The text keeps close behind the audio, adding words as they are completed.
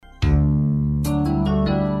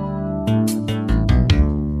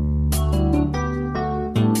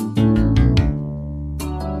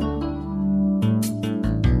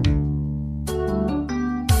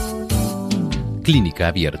Clínica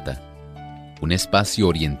Abierta, un espacio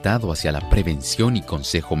orientado hacia la prevención y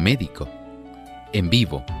consejo médico, en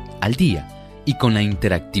vivo, al día y con la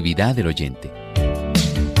interactividad del oyente.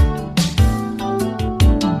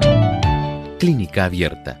 Clínica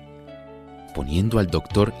Abierta, poniendo al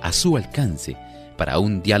doctor a su alcance para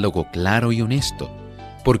un diálogo claro y honesto,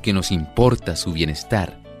 porque nos importa su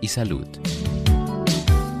bienestar y salud.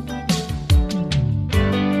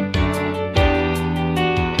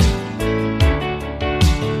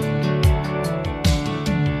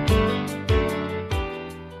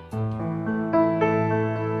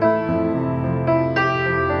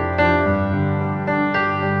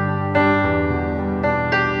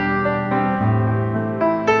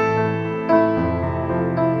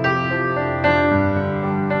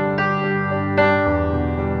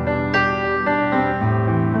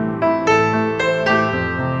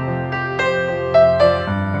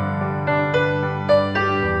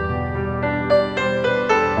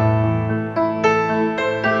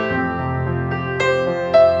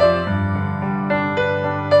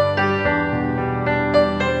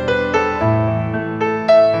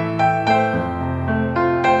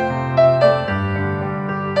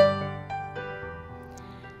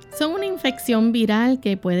 Viral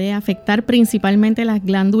que puede afectar principalmente las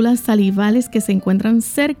glándulas salivales que se encuentran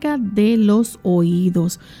cerca de los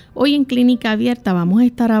oídos. Hoy en Clínica Abierta vamos a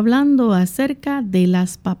estar hablando acerca de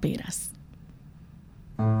las paperas.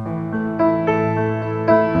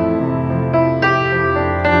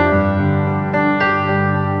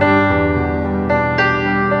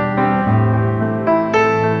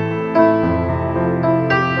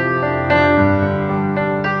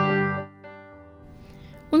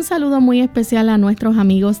 Un saludo muy especial a nuestros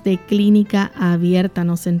amigos de Clínica Abierta.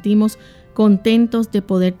 Nos sentimos contentos de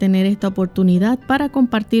poder tener esta oportunidad para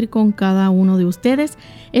compartir con cada uno de ustedes,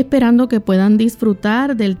 esperando que puedan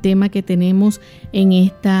disfrutar del tema que tenemos en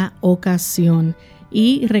esta ocasión.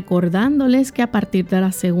 Y recordándoles que a partir de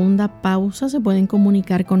la segunda pausa se pueden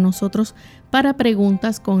comunicar con nosotros para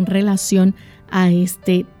preguntas con relación a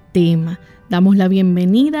este tema. Damos la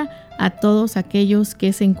bienvenida a todos aquellos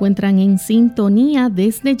que se encuentran en sintonía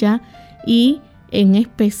desde ya y en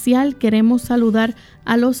especial queremos saludar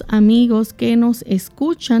a los amigos que nos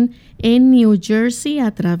escuchan en New Jersey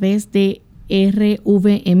a través de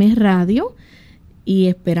RVM Radio y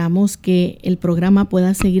esperamos que el programa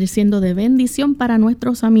pueda seguir siendo de bendición para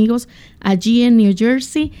nuestros amigos allí en New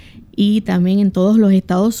Jersey y también en todos los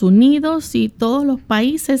Estados Unidos y todos los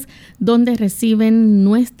países donde reciben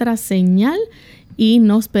nuestra señal y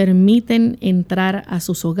nos permiten entrar a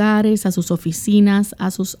sus hogares, a sus oficinas,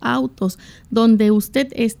 a sus autos, donde usted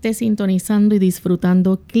esté sintonizando y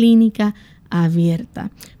disfrutando Clínica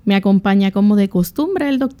Abierta. Me acompaña como de costumbre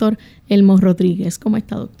el doctor Elmo Rodríguez. ¿Cómo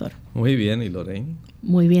está, doctor? Muy bien, ¿y Lorraine?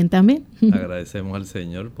 Muy bien también. Agradecemos al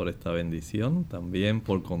Señor por esta bendición, también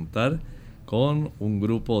por contar con un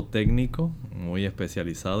grupo técnico muy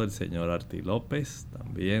especializado, el señor Arti López.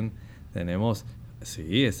 También tenemos...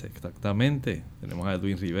 Sí, es exactamente. Tenemos a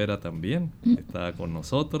Edwin Rivera también, que está con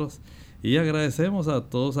nosotros. Y agradecemos a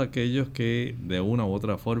todos aquellos que de una u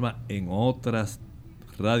otra forma en otras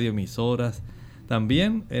radioemisoras,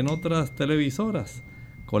 también en otras televisoras,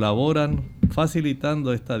 colaboran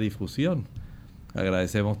facilitando esta difusión.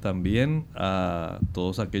 Agradecemos también a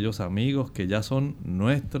todos aquellos amigos que ya son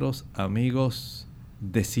nuestros amigos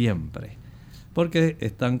de siempre, porque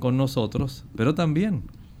están con nosotros, pero también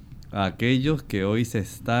a aquellos que hoy se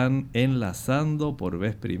están enlazando por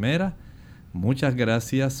vez primera. Muchas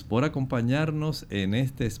gracias por acompañarnos en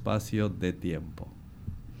este espacio de tiempo.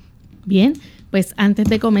 Bien, pues antes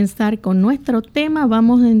de comenzar con nuestro tema,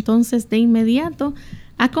 vamos entonces de inmediato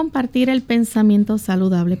a compartir el pensamiento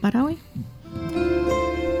saludable para hoy.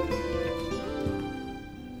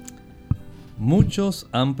 Muchos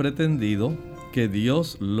han pretendido que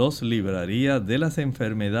Dios los libraría de las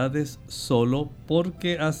enfermedades solo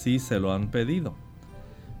porque así se lo han pedido.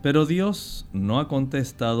 Pero Dios no ha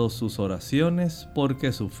contestado sus oraciones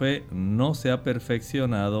porque su fe no se ha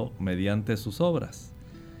perfeccionado mediante sus obras.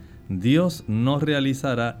 Dios no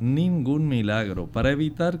realizará ningún milagro para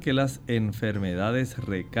evitar que las enfermedades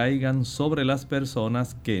recaigan sobre las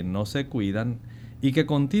personas que no se cuidan y que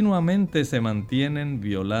continuamente se mantienen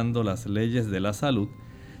violando las leyes de la salud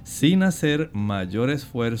sin hacer mayor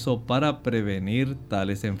esfuerzo para prevenir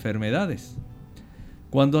tales enfermedades.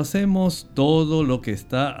 Cuando hacemos todo lo que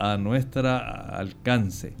está a nuestro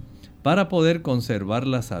alcance para poder conservar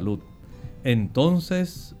la salud,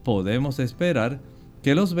 entonces podemos esperar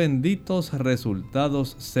que los benditos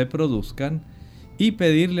resultados se produzcan y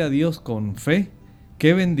pedirle a Dios con fe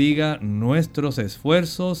que bendiga nuestros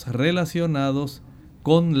esfuerzos relacionados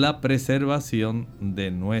con la preservación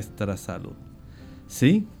de nuestra salud.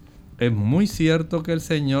 Sí, es muy cierto que el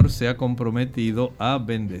Señor se ha comprometido a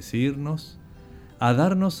bendecirnos, a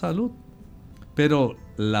darnos salud, pero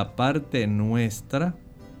la parte nuestra,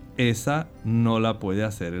 esa no la puede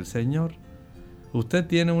hacer el Señor. Usted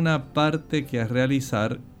tiene una parte que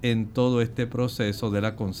realizar en todo este proceso de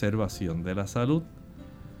la conservación de la salud.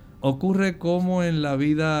 Ocurre como en la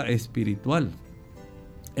vida espiritual.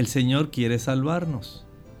 El Señor quiere salvarnos,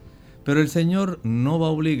 pero el Señor no va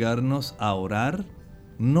a obligarnos a orar,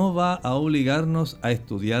 no va a obligarnos a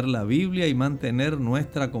estudiar la Biblia y mantener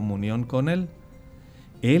nuestra comunión con Él.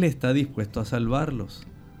 Él está dispuesto a salvarlos,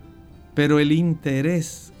 pero el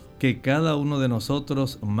interés que cada uno de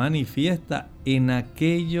nosotros manifiesta en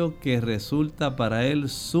aquello que resulta para Él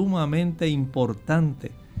sumamente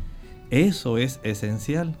importante, eso es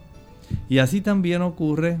esencial. Y así también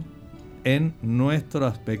ocurre en nuestro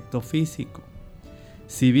aspecto físico.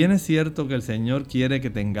 Si bien es cierto que el Señor quiere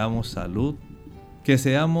que tengamos salud, que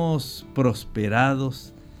seamos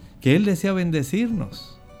prosperados, que Él desea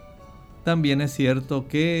bendecirnos, también es cierto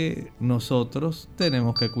que nosotros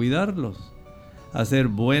tenemos que cuidarlos, hacer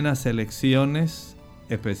buenas elecciones,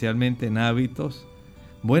 especialmente en hábitos,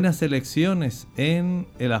 buenas elecciones en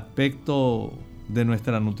el aspecto de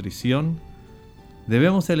nuestra nutrición.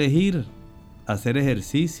 Debemos elegir hacer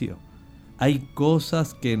ejercicio. Hay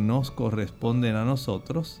cosas que nos corresponden a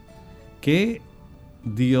nosotros que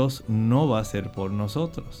Dios no va a hacer por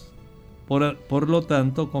nosotros. Por lo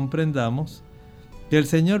tanto, comprendamos que el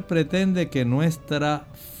Señor pretende que nuestra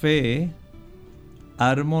fe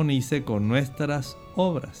armonice con nuestras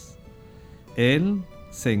obras. Él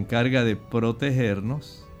se encarga de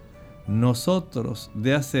protegernos, nosotros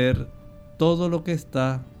de hacer todo lo que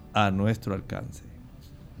está a nuestro alcance.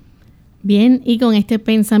 Bien, y con este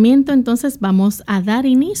pensamiento entonces vamos a dar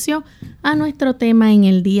inicio a nuestro tema en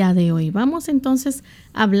el día de hoy. Vamos entonces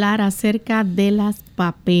a hablar acerca de las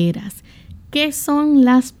paperas. ¿Qué son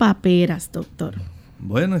las paperas, doctor?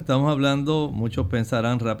 Bueno, estamos hablando, muchos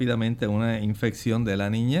pensarán rápidamente en una infección de la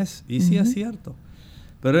niñez, y sí es cierto.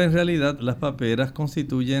 Pero en realidad las paperas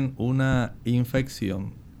constituyen una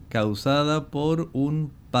infección causada por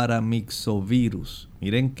un paramyxovirus.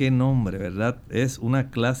 Miren qué nombre, ¿verdad? Es una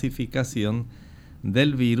clasificación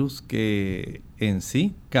del virus que en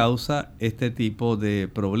sí causa este tipo de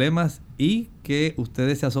problemas y que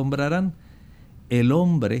ustedes se asombrarán. El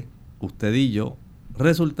hombre, usted y yo,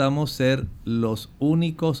 resultamos ser los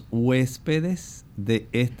únicos huéspedes de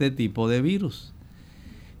este tipo de virus.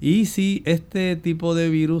 Y si este tipo de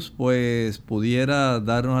virus pues pudiera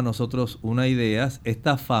darnos a nosotros una idea,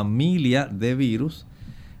 esta familia de virus,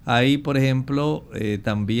 ahí por ejemplo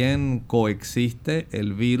también coexiste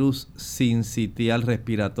el virus sincitial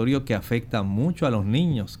respiratorio que afecta mucho a los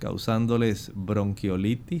niños, causándoles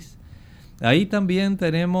bronquiolitis. Ahí también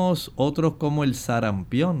tenemos otros como el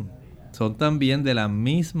sarampión, son también de la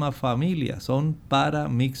misma familia, son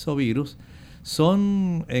paramyxovirus.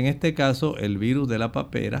 Son, en este caso, el virus de la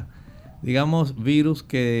papera, digamos, virus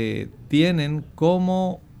que tienen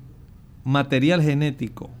como material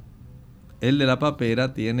genético. El de la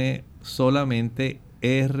papera tiene solamente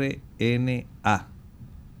RNA.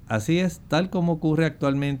 Así es, tal como ocurre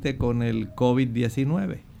actualmente con el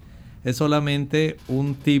COVID-19. Es solamente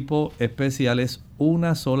un tipo especial, es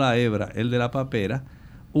una sola hebra, el de la papera,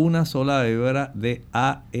 una sola hebra de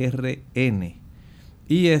ARN.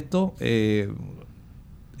 Y esto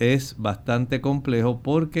es bastante complejo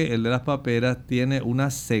porque el de las paperas tiene una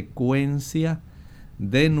secuencia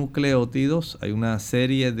de nucleótidos. Hay una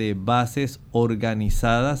serie de bases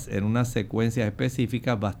organizadas en una secuencia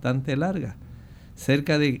específica bastante larga.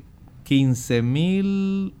 Cerca de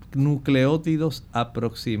 15.000 nucleótidos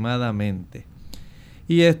aproximadamente.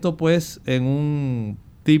 Y esto pues en un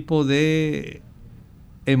tipo de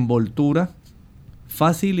envoltura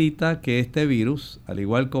facilita que este virus, al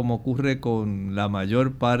igual como ocurre con la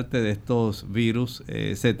mayor parte de estos virus,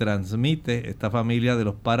 se transmite, esta familia de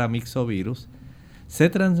los paramyxovirus, se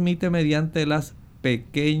transmite mediante las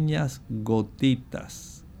pequeñas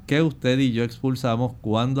gotitas que usted y yo expulsamos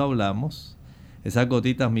cuando hablamos, esas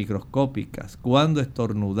gotitas microscópicas, cuando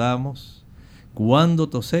estornudamos, cuando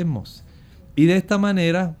tosemos. Y de esta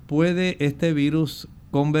manera puede este virus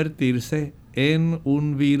convertirse en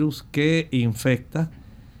un virus que infecta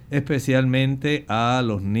especialmente a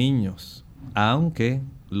los niños, aunque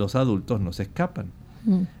los adultos no se escapan.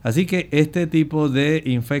 Así que este tipo de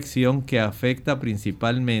infección que afecta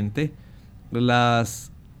principalmente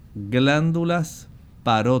las glándulas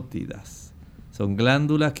parótidas, son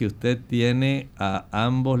glándulas que usted tiene a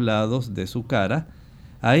ambos lados de su cara,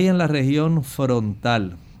 ahí en la región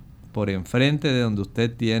frontal, por enfrente de donde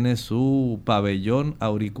usted tiene su pabellón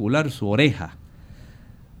auricular, su oreja.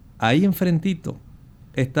 Ahí enfrentito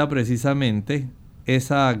está precisamente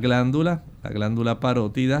esa glándula, la glándula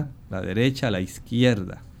parótida, la derecha, la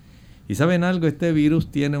izquierda. Y ¿saben algo? Este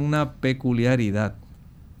virus tiene una peculiaridad.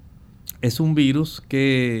 Es un virus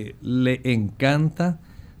que le encanta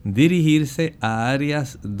dirigirse a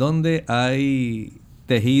áreas donde hay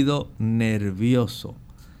tejido nervioso.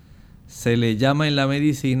 Se le llama en la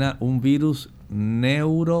medicina un virus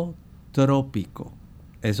neurotrópico.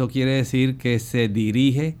 Eso quiere decir que se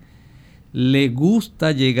dirige, le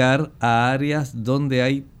gusta llegar a áreas donde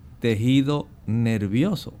hay tejido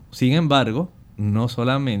nervioso. Sin embargo, no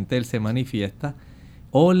solamente él se manifiesta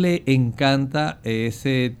o le encanta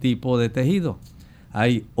ese tipo de tejido.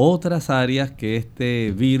 Hay otras áreas que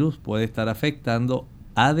este virus puede estar afectando,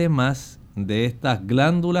 además de estas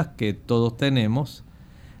glándulas que todos tenemos,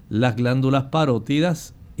 las glándulas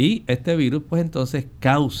parótidas, y este virus pues entonces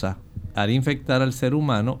causa, al infectar al ser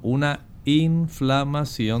humano, una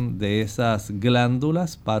inflamación de esas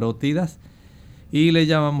glándulas parótidas y le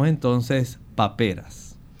llamamos entonces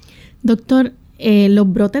paperas. Doctor,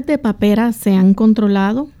 ¿los brotes de paperas se han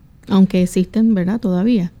controlado? Aunque existen, ¿verdad?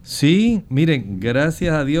 Todavía. Sí, miren,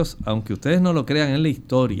 gracias a Dios, aunque ustedes no lo crean en la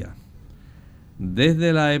historia,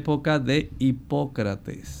 desde la época de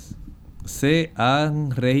Hipócrates se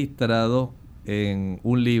han registrado en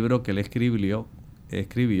un libro que él escribió,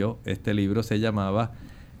 este libro se llamaba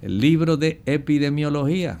el libro de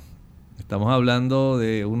epidemiología. Estamos hablando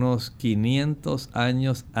de unos 500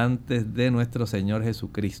 años antes de nuestro Señor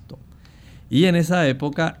Jesucristo. Y en esa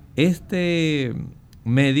época este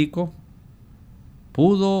médico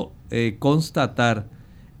pudo constatar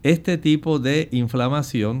este tipo de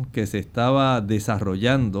inflamación que se estaba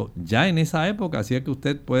desarrollando ya en esa época. Así que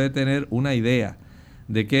usted puede tener una idea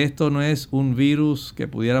de que esto no es un virus que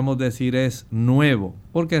pudiéramos decir es nuevo,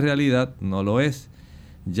 porque en realidad no lo es.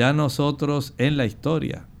 Ya nosotros en la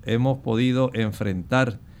historia hemos podido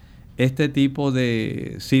enfrentar este tipo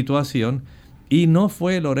de situación y no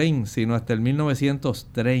fue Lorraine, sino hasta el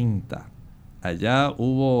 1930. Allá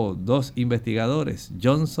hubo dos investigadores,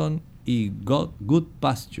 Johnson y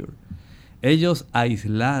Goodpasture. Ellos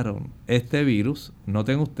aislaron este virus.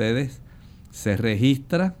 Noten ustedes, se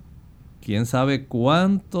registra, quién sabe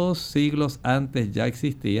cuántos siglos antes ya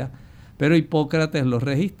existía, pero Hipócrates lo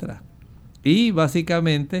registra. Y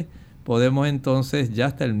básicamente podemos entonces ya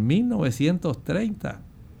hasta el 1930,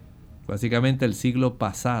 básicamente el siglo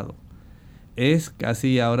pasado, es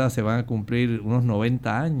casi ahora se van a cumplir unos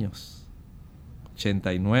 90 años,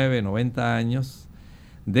 89, 90 años,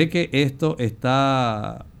 de que esto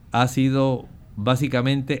ha sido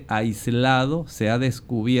básicamente aislado, se ha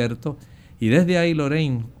descubierto, y desde ahí,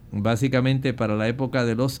 Lorraine, básicamente para la época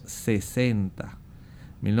de los 60,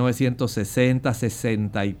 1960,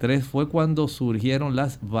 63, fue cuando surgieron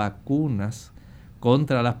las vacunas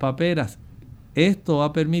contra las paperas. Esto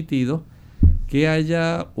ha permitido que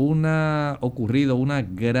haya ocurrido una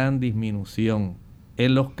gran disminución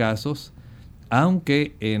en los casos,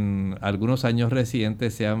 aunque en algunos años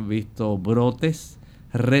recientes se han visto brotes,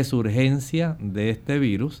 resurgencia de este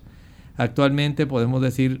virus. Actualmente podemos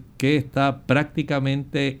decir que está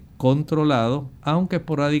prácticamente controlado, aunque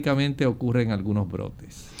esporádicamente ocurren algunos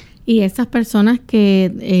brotes. Y esas personas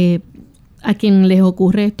que a quien les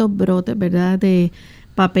ocurre estos brotes, ¿verdad?, de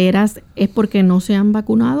paperas, ¿es porque no se han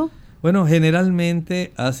vacunado? Bueno,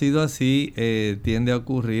 generalmente ha sido así, tiende a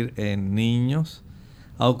ocurrir en niños,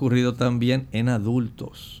 ha ocurrido también en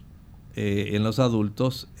adultos. En los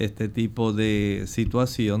adultos este tipo de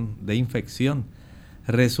situación de infección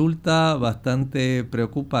resulta bastante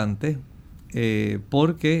preocupante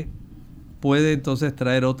porque puede entonces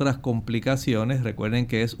traer otras complicaciones. Recuerden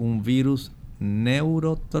que es un virus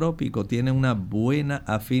neurotrópico, tiene una buena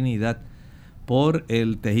afinidad por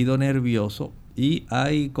el tejido nervioso y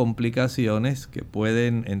hay complicaciones que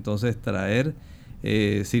pueden entonces traer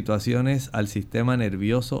situaciones al sistema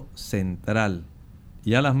nervioso central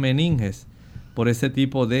y a las meninges por ese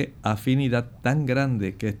tipo de afinidad tan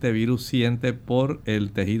grande que este virus siente por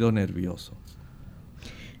el tejido nervioso.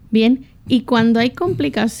 Bien, y cuando hay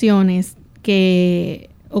complicaciones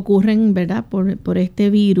que ocurren, ¿verdad?, por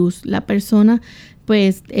este virus, la persona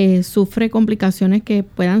pues sufre complicaciones que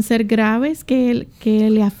puedan ser graves, que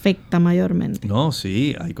le afecta mayormente. No,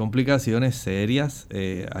 sí, hay complicaciones serias.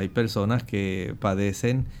 Hay personas que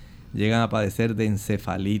llegan a padecer de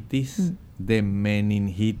encefalitis, de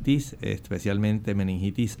meningitis, especialmente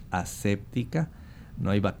meningitis aséptica.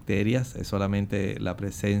 No hay bacterias, es solamente la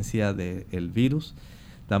presencia del virus.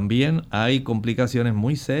 También hay complicaciones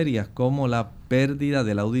muy serias como la pérdida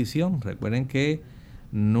de la audición. Recuerden que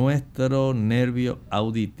nuestro nervio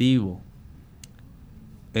auditivo.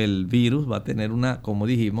 El virus va a tener una, como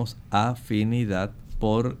dijimos, afinidad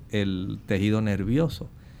por el tejido nervioso.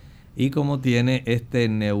 Y como tiene este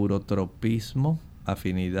neurotropismo,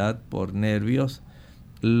 afinidad por nervios,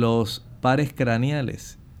 los pares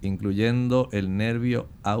craneales, incluyendo el nervio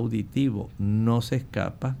auditivo, no se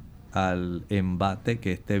escapa al embate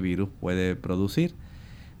que este virus puede producir.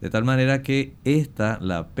 De tal manera que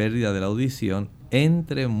la pérdida de la audición,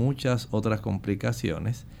 entre muchas otras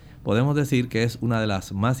complicaciones, podemos decir que es una de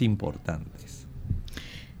las más importantes.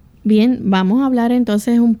 Bien, vamos a hablar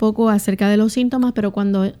entonces un poco acerca de los síntomas, pero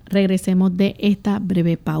cuando regresemos de esta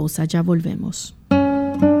breve pausa, ya volvemos.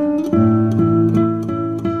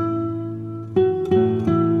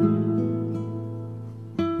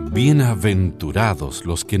 Bienaventurados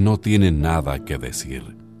los que no tienen nada que decir,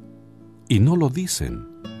 y no lo dicen,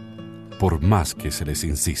 por más que se les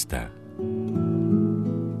insista.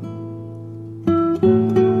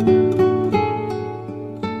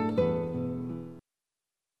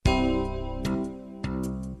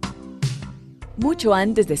 Mucho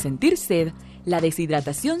antes de sentir sed, la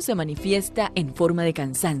deshidratación se manifiesta en forma de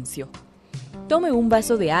cansancio. Tome un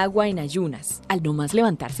vaso de agua en ayunas, al no más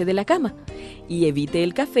levantarse de la cama, y evite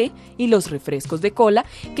el café y los refrescos de cola,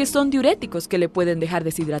 que son diuréticos que le pueden dejar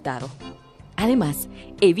deshidratado. Además,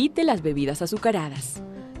 evite las bebidas azucaradas.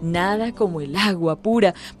 Nada como el agua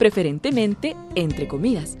pura, preferentemente entre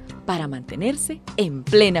comidas, para mantenerse en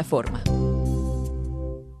plena forma.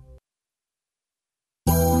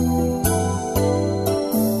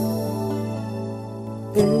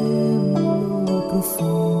 En lo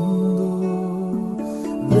profundo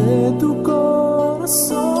de tu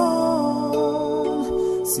corazón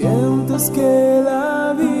sientes que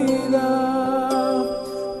la vida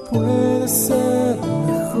puede ser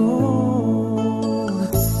mejor,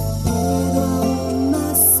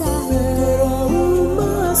 pero aún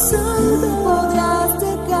más alto podrás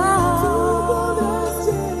llegar,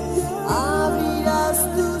 abrirás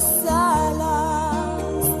tus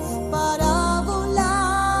alas para volar.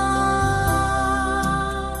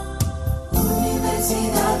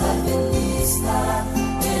 Universidad Adventista,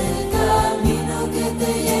 el camino que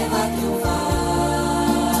te lleva a triunfar.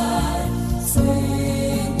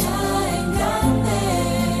 Sueña en grande,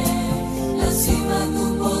 la cima tú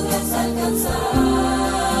podrás alcanzar.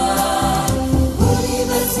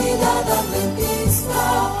 Universidad Adventista,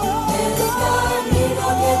 el camino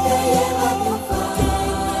que te lleva a triunfar.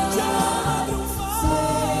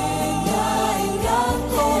 Sueña en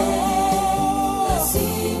grande, la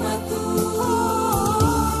cima tú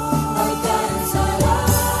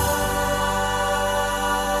alcanzarás.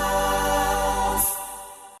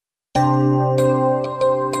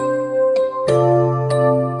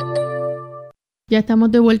 Ya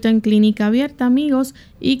estamos de vuelta en Clínica Abierta, amigos,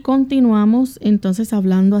 y continuamos entonces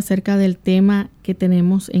hablando acerca del tema que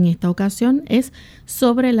tenemos en esta ocasión. Es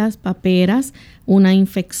sobre las paperas, una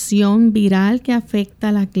infección viral que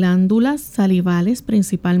afecta las glándulas salivales,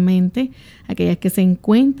 principalmente aquellas que se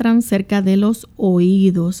encuentran cerca de los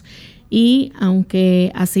oídos. Y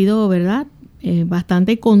aunque ha sido, ¿verdad?,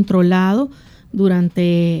 bastante controlado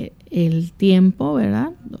durante el tiempo,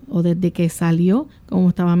 ¿verdad?, o desde que salió, como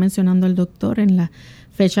estaba mencionando el doctor, en la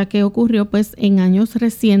fecha que ocurrió, pues en años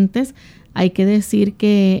recientes hay que decir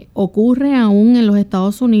que ocurre aún en los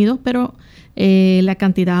Estados Unidos, pero la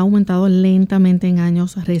cantidad ha aumentado lentamente en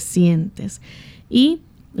años recientes. Y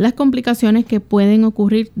las complicaciones que pueden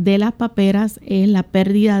ocurrir de las paperas es la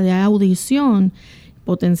pérdida de audición,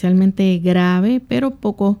 potencialmente grave, pero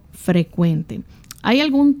poco frecuente. ¿Hay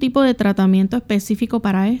algún tipo de tratamiento específico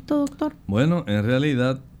para esto, doctor? Bueno, en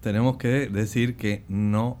realidad tenemos que decir que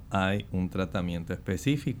no hay un tratamiento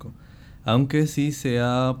específico, aunque sí se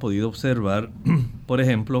ha podido observar, por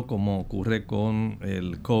ejemplo, como ocurre con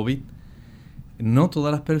el COVID, no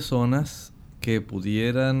todas las personas que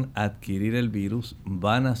pudieran adquirir el virus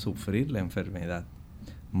van a sufrir la enfermedad.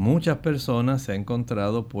 Muchas personas se ha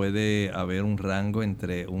encontrado, puede haber un rango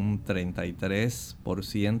entre un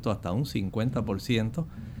 33% hasta un 50%.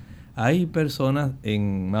 Hay personas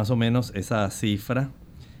en más o menos esa cifra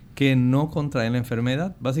que no contraen la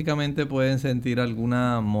enfermedad. Básicamente pueden sentir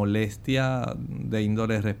alguna molestia de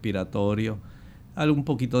índole respiratorio, algún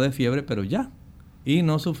poquito de fiebre, pero ya. Y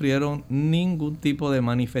no sufrieron ningún tipo de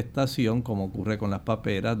manifestación como ocurre con las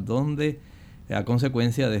paperas, donde a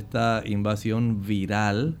consecuencia de esta invasión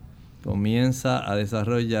viral comienza a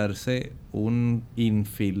desarrollarse un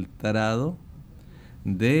infiltrado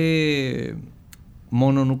de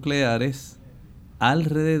mononucleares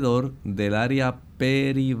alrededor del área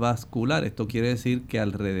perivascular. Esto quiere decir que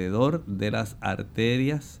alrededor de las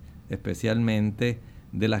arterias, especialmente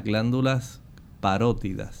de las glándulas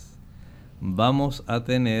parótidas, vamos a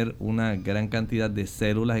tener una gran cantidad de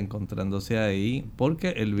células encontrándose ahí porque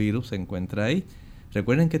el virus se encuentra ahí.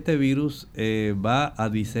 Recuerden que este virus va a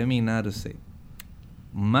diseminarse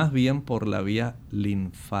más bien por la vía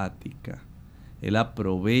linfática. Él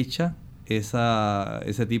aprovecha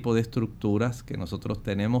ese tipo de estructuras que nosotros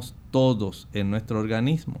tenemos todos en nuestro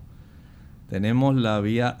organismo. Tenemos la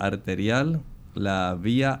vía arterial, la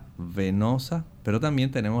vía venosa, pero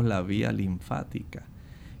también tenemos la vía linfática.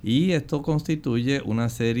 Y esto constituye una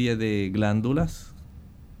serie de glándulas,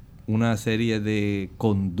 una serie de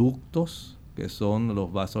conductos, que son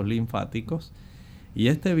los vasos linfáticos. Y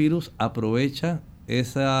este virus aprovecha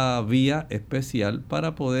esa vía especial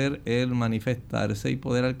para poder él manifestarse y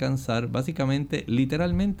poder alcanzar básicamente,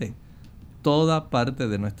 literalmente, toda parte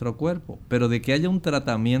de nuestro cuerpo. Pero de que haya un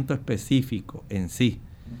tratamiento específico en sí,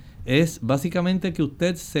 es básicamente que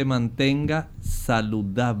usted se mantenga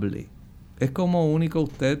saludable. Es como único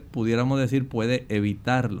usted, pudiéramos decir, puede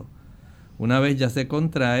evitarlo. Una vez ya se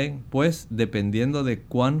contrae, pues dependiendo de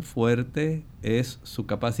cuán fuerte es su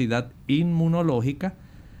capacidad inmunológica,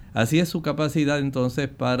 así es su capacidad entonces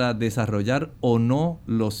para desarrollar o no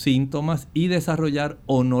los síntomas y desarrollar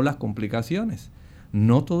o no las complicaciones.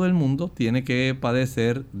 No todo el mundo tiene que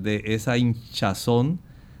padecer de esa hinchazón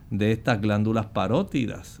de estas glándulas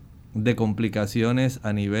parótidas, de complicaciones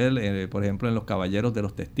a nivel, por ejemplo, en los caballeros de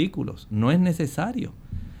los testículos. No es necesario,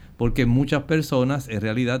 porque muchas personas en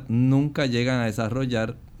realidad nunca llegan a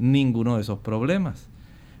desarrollar ninguno de esos problemas.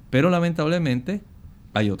 Pero lamentablemente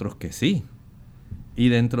hay otros que sí. Y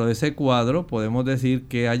dentro de ese cuadro podemos decir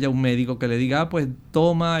que haya un médico que le diga, pues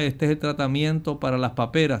toma, este es el tratamiento para las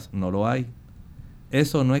paperas. No lo hay.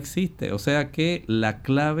 Eso no existe. O sea que la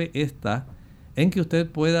clave está en que usted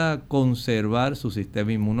pueda conservar su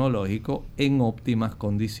sistema inmunológico en óptimas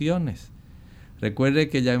condiciones. Recuerde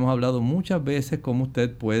que ya hemos hablado muchas veces cómo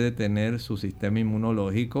usted puede tener su sistema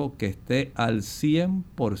inmunológico que esté al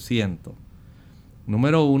 100%.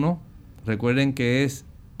 Número 1, recuerden que es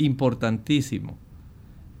importantísimo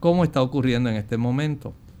cómo está ocurriendo en este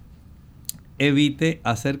momento. Evite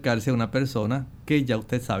acercarse a una persona que ya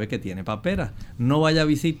usted sabe que tiene paperas. No vaya a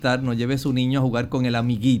visitar, no lleve a su niño a jugar con el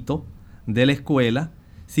amiguito de la escuela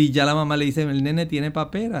si ya la mamá le dice el nene tiene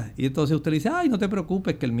paperas, y entonces usted le dice, ay, no te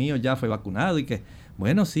preocupes que el mío ya fue vacunado, y que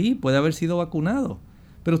bueno, sí, puede haber sido vacunado,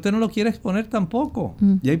 pero usted no lo quiere exponer tampoco.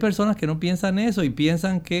 Y hay personas que no piensan eso y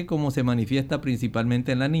piensan que como se manifiesta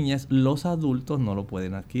principalmente en la niñez, los adultos no lo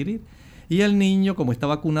pueden adquirir, y el niño como está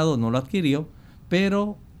vacunado no lo adquirió,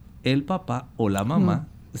 pero el papá o la mamá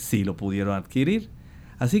sí lo pudieron adquirir.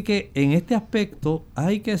 Así que en este aspecto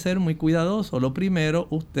hay que ser muy cuidadoso. Lo primero,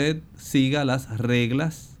 usted siga las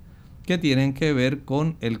reglas que tienen que ver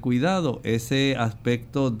con el cuidado. Ese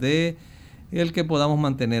aspecto de el que podamos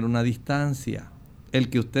mantener una distancia.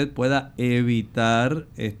 El que usted pueda evitar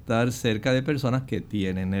estar cerca de personas que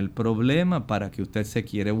tienen el problema. Para que usted se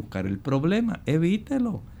quiere buscar el problema,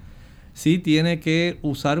 evítelo. Si tiene que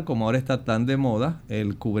usar, como ahora está tan de moda,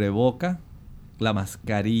 el cubreboca, la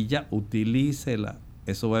mascarilla, utilícela.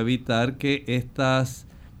 Eso va a evitar que estas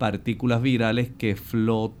partículas virales que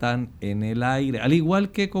flotan en el aire, al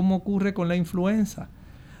igual que como ocurre con la influenza,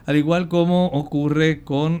 al igual como ocurre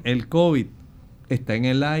con el COVID, está en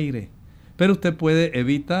el aire, pero usted puede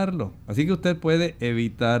evitarlo. Así que usted puede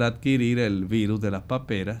evitar adquirir el virus de las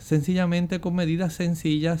paperas sencillamente con medidas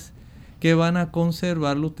sencillas que van a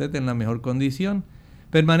conservarlo usted en la mejor condición.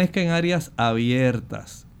 Permanezca en áreas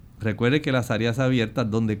abiertas. Recuerde que las áreas abiertas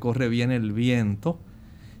donde corre bien el viento,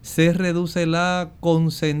 se reduce la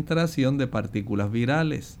concentración de partículas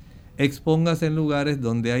virales. Expóngase en lugares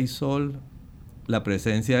donde hay sol. La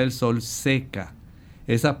presencia del sol seca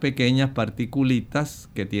esas pequeñas particulitas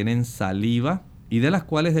que tienen saliva y de las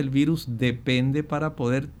cuales el virus depende para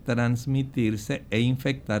poder transmitirse e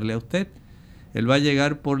infectarle a usted. Él va a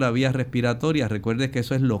llegar por la vía respiratoria. Recuerde que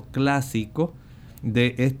eso es lo clásico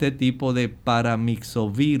de este tipo de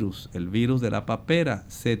paramyxovirus. El virus de la papera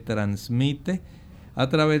se transmite a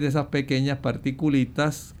través de esas pequeñas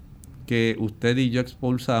particulitas que usted y yo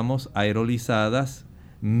expulsamos, aerolizadas,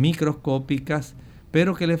 microscópicas,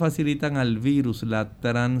 pero que le facilitan al virus la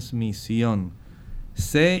transmisión.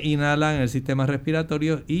 Se inhalan en el sistema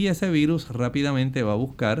respiratorio y ese virus rápidamente va a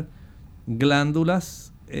buscar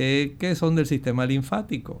glándulas que son del sistema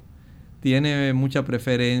linfático. Tiene mucha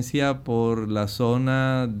preferencia por la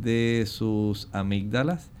zona de sus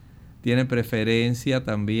amígdalas. Tiene preferencia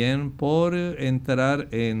también por entrar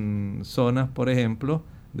en zonas, por ejemplo,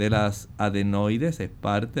 de las adenoides, es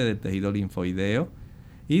parte del tejido linfoideo.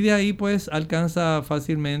 Y de ahí pues alcanza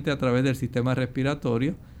fácilmente a través del sistema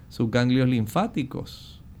respiratorio sus ganglios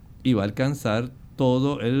linfáticos y va a alcanzar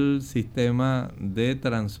todo el sistema de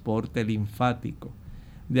transporte linfático.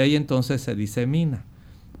 De ahí entonces se disemina.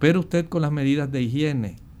 Pero usted con las medidas de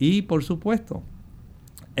higiene y, por supuesto,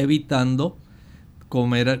 evitando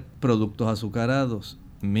comer productos azucarados.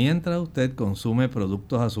 Mientras usted consume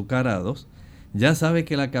productos azucarados, ya sabe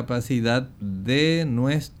que la capacidad de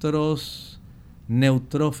nuestros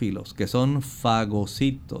neutrófilos, que son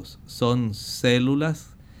fagocitos, son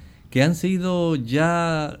células que han sido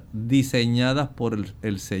ya diseñadas por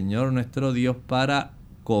el Señor nuestro Dios para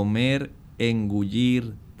comer,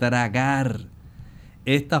 engullir, tragar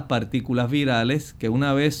estas partículas virales que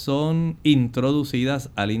una vez son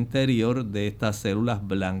introducidas al interior de estas células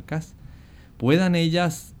blancas, puedan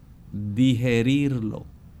ellas digerirlo,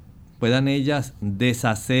 puedan ellas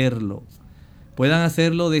deshacerlo, puedan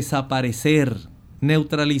hacerlo desaparecer,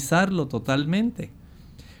 neutralizarlo totalmente.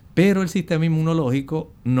 Pero el sistema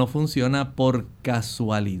inmunológico no funciona por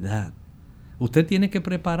casualidad. Usted tiene que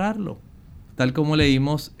prepararlo, tal como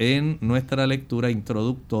leímos en nuestra lectura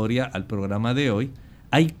introductoria al programa de hoy.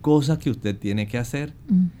 Hay cosas que usted tiene que hacer.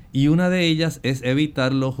 Y una de ellas es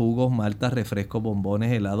evitar los jugos, maltas, refrescos,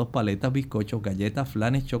 bombones, helados, paletas, bizcochos, galletas,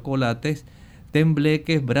 flanes, chocolates,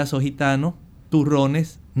 tembleques, brazos gitanos,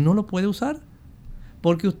 turrones. No lo puede usar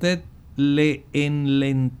porque usted le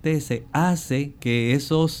enlentece, hace que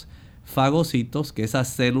esos fagocitos, que esas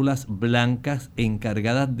células blancas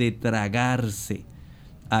encargadas de tragarse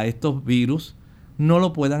a estos virus, no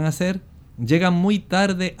lo puedan hacer. Llegan muy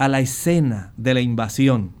tarde a la escena de la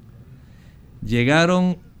invasión.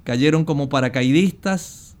 Cayeron como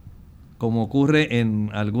paracaidistas, como ocurre en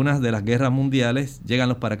algunas de las guerras mundiales. Llegan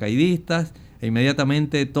los paracaidistas e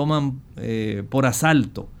inmediatamente toman por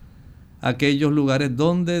asalto aquellos lugares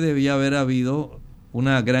donde debía haber habido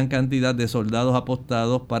una gran cantidad de soldados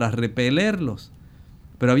apostados para repelerlos.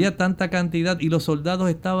 Pero había tanta cantidad y los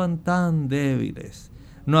soldados estaban tan débiles.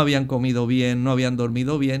 No habían comido bien, no habían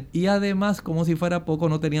dormido bien y además, como si fuera poco,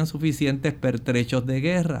 no tenían suficientes pertrechos de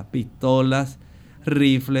guerra, pistolas,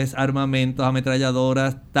 rifles, armamentos,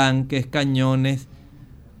 ametralladoras, tanques, cañones.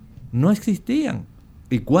 No existían.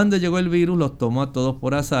 Y cuando llegó el virus los tomó a todos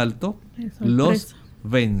por asalto, los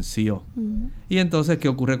venció. Y entonces, ¿qué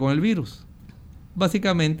ocurre con el virus?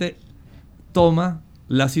 Básicamente toma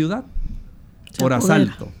la ciudad por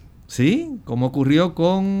asalto. ¿Sí? Como ocurrió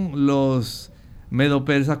con los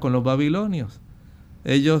medo-persas, con los babilonios.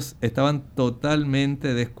 Ellos estaban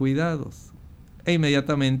totalmente descuidados. E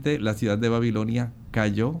inmediatamente la ciudad de Babilonia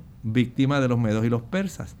cayó víctima de los medos y los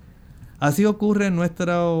persas. Así ocurre en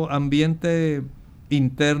nuestro ambiente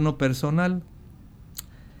interno personal.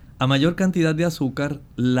 A mayor cantidad de azúcar,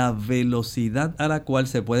 la velocidad a la cual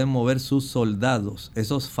se pueden mover sus soldados,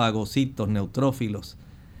 esos fagocitos, neutrófilos,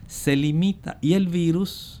 se limita y el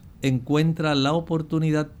virus encuentra la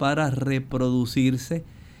oportunidad para reproducirse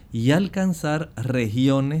y alcanzar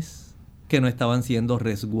regiones que no estaban siendo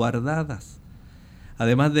resguardadas.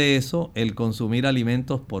 Además de eso, el consumir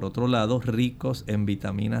alimentos, por otro lado, ricos en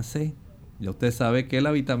vitamina C. Ya usted sabe que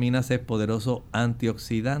la vitamina C es poderoso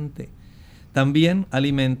antioxidante. También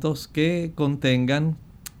alimentos que contengan,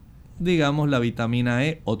 digamos, la vitamina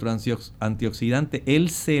E, otro antioxidante. El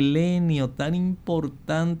selenio, tan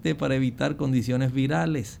importante para evitar condiciones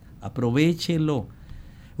virales. Aprovéchelo.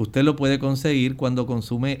 Usted lo puede conseguir cuando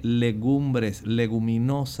consume legumbres,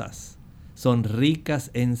 leguminosas. Son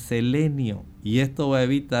ricas en selenio y esto va a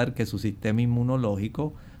evitar que su sistema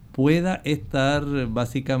inmunológico pueda estar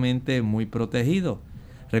básicamente muy protegido.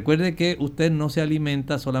 Recuerde que usted no se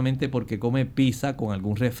alimenta solamente porque come pizza con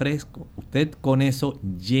algún refresco. Usted con eso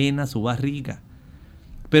llena su barriga.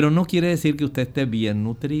 Pero no quiere decir que usted esté bien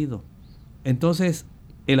nutrido. Entonces,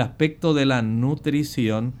 el aspecto de la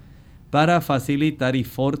nutrición para facilitar y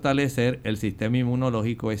fortalecer el sistema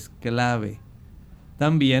inmunológico es clave.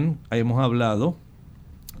 También hemos hablado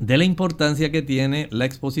de la importancia que tiene la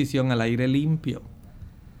exposición al aire limpio.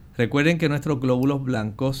 Recuerden que nuestros glóbulos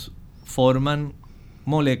blancos forman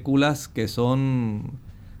moléculas que son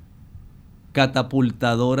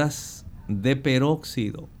catapultadoras de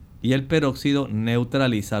peróxido y el peróxido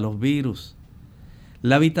neutraliza los virus.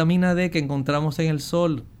 La vitamina D que encontramos en el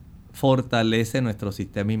sol fortalece nuestro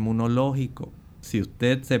sistema inmunológico. Si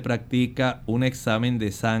usted se practica un examen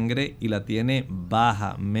de sangre y la tiene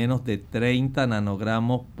baja, menos de 30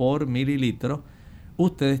 nanogramos por mililitro,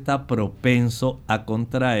 usted está propenso a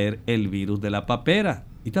contraer el virus de la papera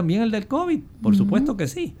y también el del COVID, por supuesto que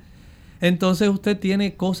sí. Entonces usted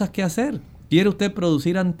tiene cosas que hacer. ¿Quiere usted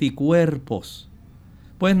producir anticuerpos?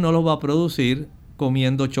 Pues no los va a producir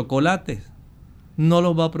comiendo chocolates. no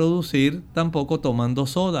los va a producir tampoco tomando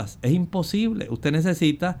sodas. Es imposible. Usted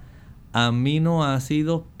necesita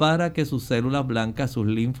aminoácidos para que sus células blancas, sus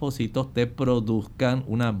linfocitos, te produzcan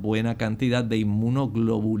una buena cantidad de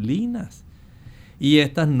inmunoglobulinas. Y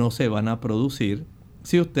estas no se van a producir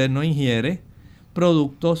si usted no ingiere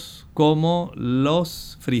productos como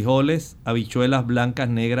los frijoles, habichuelas blancas,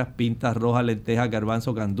 negras, pintas, rojas, lentejas,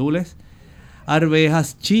 garbanzos, gandules,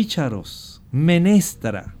 arvejas, chícharos,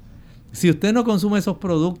 menestra. Si usted no consume esos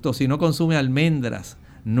productos, si no consume almendras,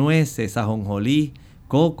 nueces, ajonjolí,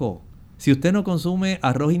 coco, si usted no consume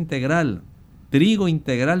arroz integral, trigo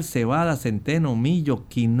integral, cebada, centeno, millo,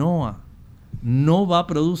 quinoa, no va a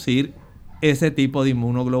producir ese tipo de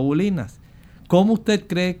inmunoglobulinas. ¿Cómo usted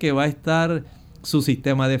cree que va a estar su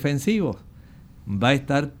sistema defensivo? Va a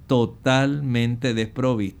estar totalmente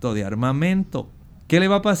desprovisto de armamento. ¿Qué le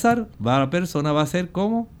va a pasar? La persona va a ser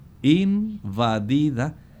como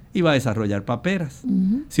invadida y va a desarrollar paperas.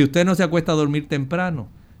 Si usted no se acuesta a dormir temprano,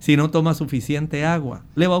 si no toma suficiente agua,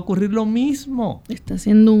 le va a ocurrir lo mismo. Está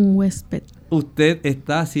siendo un huésped. Usted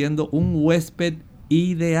está siendo un huésped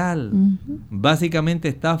ideal. Básicamente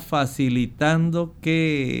está facilitando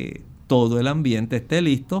que todo el ambiente esté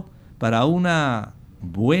listo para una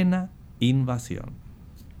buena invasión.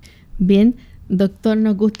 Bien, doctor,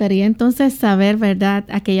 nos gustaría entonces saber, ¿verdad?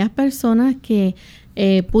 Aquellas personas que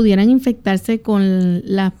pudieran infectarse con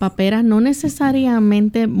las paperas no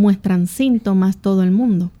necesariamente muestran síntomas todo el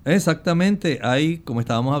mundo. Exactamente. Hay, como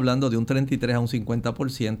estábamos hablando, de un 33 a un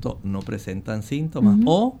 50% no presentan síntomas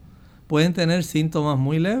o pueden tener síntomas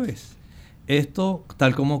muy leves. Esto,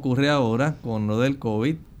 tal como ocurre ahora con lo del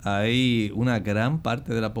COVID, hay una gran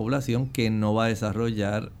parte de la población que no va a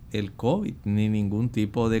desarrollar el COVID ni ningún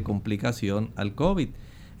tipo de complicación al COVID.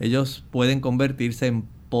 Ellos pueden convertirse en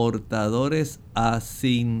portadores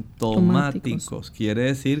asintomáticos. Quiere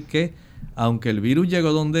decir que aunque el virus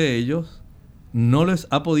llegó donde ellos, no les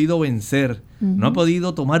ha podido vencer, no ha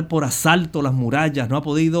podido tomar por asalto las murallas, no ha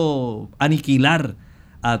podido aniquilar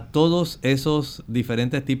a todos esos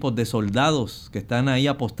diferentes tipos de soldados que están ahí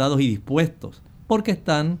apostados y dispuestos, porque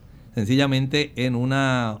están sencillamente en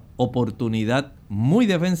una oportunidad muy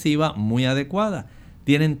defensiva, muy adecuada.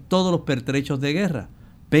 Tienen todos los pertrechos de guerra,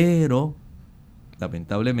 pero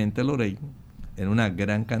lamentablemente, Lorraine, en una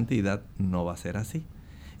gran cantidad no va a ser así.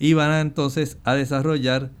 Y van entonces a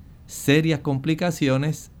desarrollar serias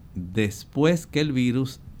complicaciones después que el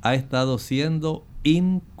virus ha estado siendo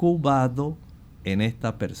incubado en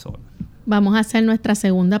esta persona. Vamos a hacer nuestra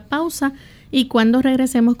segunda pausa y cuando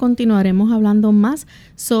regresemos continuaremos hablando más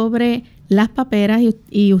sobre las paperas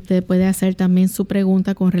y usted puede hacer también su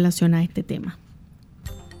pregunta con relación a este tema.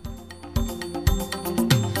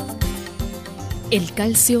 El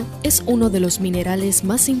calcio es uno de los minerales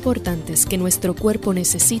más importantes que nuestro cuerpo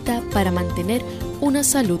necesita para mantener una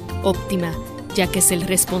salud óptima, ya que es el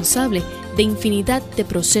responsable de infinidad de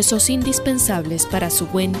procesos indispensables para su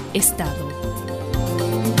buen estado.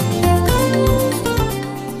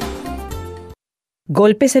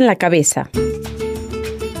 Golpes en la cabeza.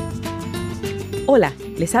 Hola,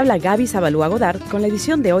 les habla Gaby Zabalúa Godard con la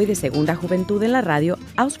edición de hoy de Segunda Juventud en la Radio,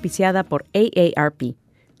 auspiciada por AARP.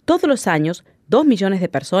 Todos los años, 2 millones de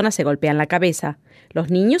personas se golpean la cabeza. Los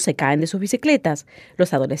niños se caen de sus bicicletas,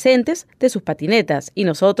 los adolescentes de sus patinetas y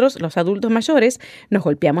nosotros, los adultos mayores, nos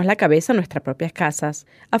golpeamos la cabeza en nuestras propias casas.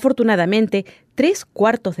 Afortunadamente,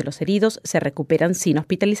 3/4 de los heridos se recuperan sin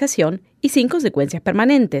hospitalización y sin consecuencias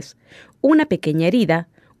permanentes. Una pequeña herida,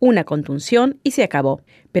 una contusión y se acabó.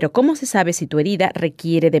 Pero ¿cómo se sabe si tu herida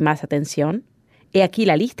requiere de más atención? He aquí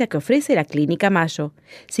la lista que ofrece la Clínica Mayo.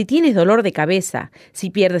 Si tienes dolor de cabeza, si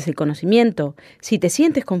pierdes el conocimiento, si te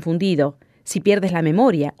sientes confundido, si pierdes la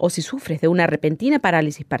memoria o si sufres de una repentina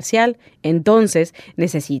parálisis parcial, entonces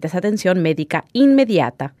necesitas atención médica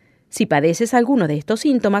inmediata. Si padeces alguno de estos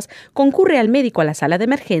síntomas, concurre al médico a la sala de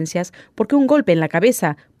emergencias porque un golpe en la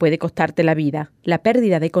cabeza puede costarte la vida. La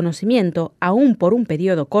pérdida de conocimiento, aún por un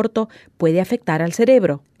periodo corto, puede afectar al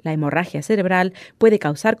cerebro. La hemorragia cerebral puede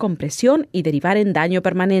causar compresión y derivar en daño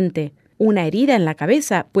permanente. Una herida en la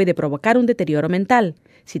cabeza puede provocar un deterioro mental.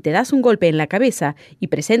 Si te das un golpe en la cabeza y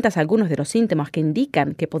presentas algunos de los síntomas que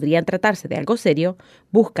indican que podrían tratarse de algo serio,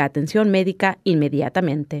 busca atención médica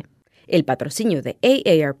inmediatamente. El patrocinio de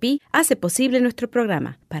AARP hace posible nuestro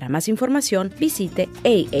programa. Para más información, visite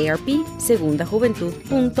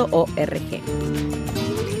aarpsegundajuventud.org.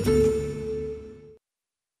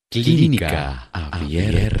 Clínica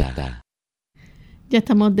Abierta. Ya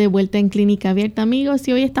estamos de vuelta en Clínica Abierta, amigos,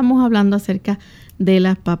 y hoy estamos hablando acerca de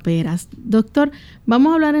las paperas. Doctor,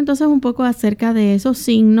 vamos a hablar entonces un poco acerca de esos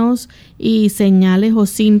signos y señales o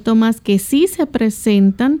síntomas que sí se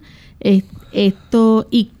presentan Esto,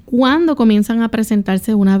 ¿y cuándo comienzan a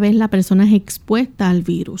presentarse una vez la persona es expuesta al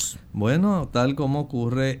virus? Bueno, tal como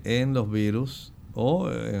ocurre en los virus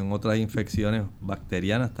o en otras infecciones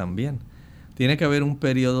bacterianas también. Tiene que haber un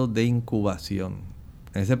periodo de incubación.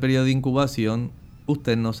 En ese periodo de incubación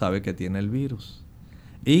usted no sabe que tiene el virus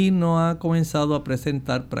y no ha comenzado a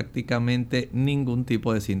presentar prácticamente ningún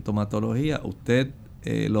tipo de sintomatología. Usted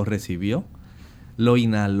lo recibió, lo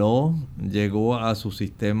inhaló, llegó a su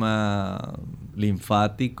sistema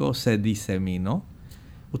linfático, se diseminó.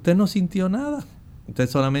 Usted no sintió nada, usted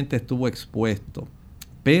solamente estuvo expuesto.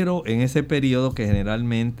 Pero en ese periodo, que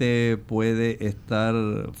generalmente puede estar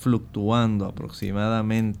fluctuando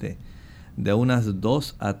aproximadamente de unas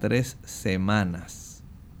 2 a 3 semanas,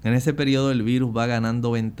 en ese periodo el virus va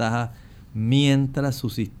ganando ventaja mientras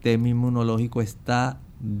su sistema inmunológico está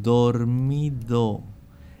dormido,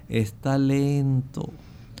 está lento.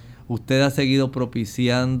 Usted ha seguido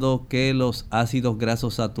propiciando que los ácidos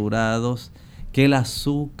grasos saturados, que el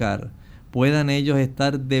azúcar, puedan ellos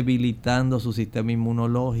estar debilitando su sistema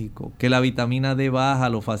inmunológico, que la vitamina D baja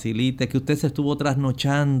lo facilite, que usted se estuvo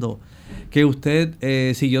trasnochando, que usted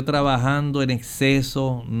siguió trabajando en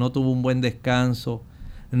exceso, no tuvo un buen descanso,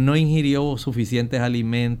 no ingirió suficientes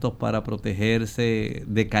alimentos para protegerse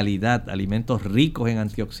de calidad, alimentos ricos en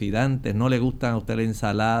antioxidantes, no le gustan a usted la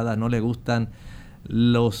ensalada, no le gustan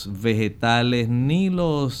los vegetales ni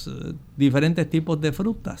los diferentes tipos de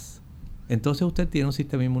frutas. Entonces usted tiene un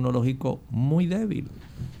sistema inmunológico muy débil.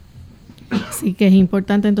 Sí, que es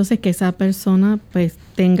importante entonces que esa persona pues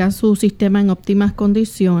tenga su sistema en óptimas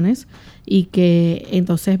condiciones y que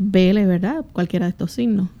entonces vele, ¿verdad?, cualquiera de estos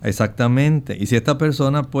signos. Exactamente. Y si esta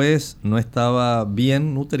persona pues no estaba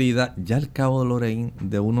bien nutrida, ya al cabo, Lorraine,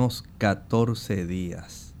 de unos 14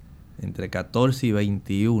 días, entre 14 y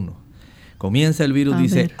 21, comienza el virus,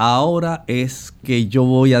 dice, ahora es que yo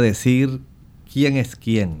voy a decir quién es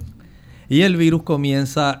quién. Y el virus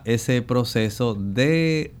comienza ese proceso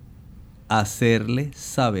de hacerle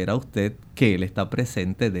saber a usted que él está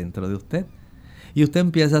presente dentro de usted. Y usted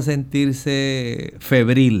empieza a sentirse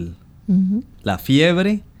febril. La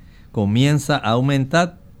fiebre comienza a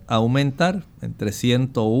aumentar entre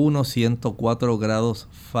 101 y 104 grados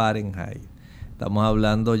Fahrenheit. Estamos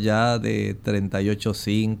hablando ya de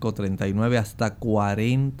 38,5, 39 hasta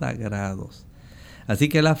 40 grados. Así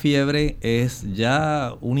que la fiebre es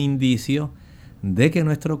ya un indicio de que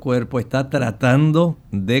nuestro cuerpo está tratando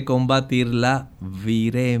de combatir la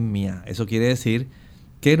viremia. Eso quiere decir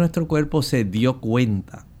que nuestro cuerpo se dio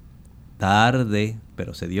cuenta, tarde,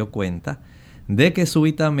 pero se dio cuenta, de que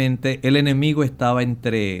súbitamente el enemigo estaba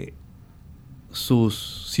entre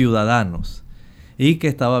sus ciudadanos y que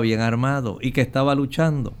estaba bien armado y que estaba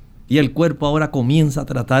luchando. Y el cuerpo ahora comienza a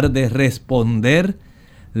tratar de responder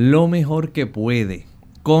lo mejor que puede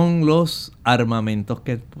con los armamentos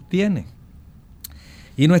que tiene.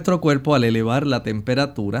 Y nuestro cuerpo, al elevar la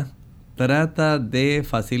temperatura, trata de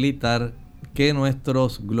facilitar que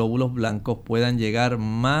nuestros glóbulos blancos puedan llegar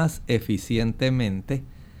más eficientemente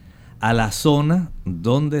a la zona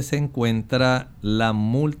donde se encuentra la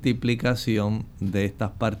multiplicación de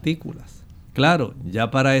estas partículas. Claro,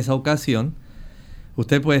 ya para esa ocasión,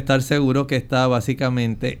 usted puede estar seguro que está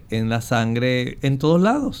básicamente en la sangre en todos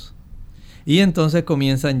lados. Y entonces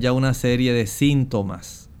comienzan ya una serie de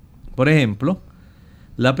síntomas. Por ejemplo,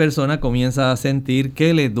 la persona comienza a sentir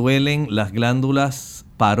que le duelen las glándulas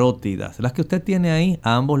parótidas, las que usted tiene ahí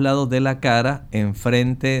a ambos lados de la cara,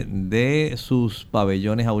 enfrente de sus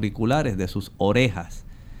pabellones auriculares, de sus orejas.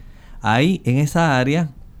 Ahí, en esa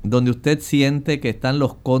área donde usted siente que están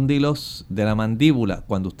los cóndilos de la mandíbula,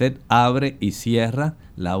 cuando usted abre y cierra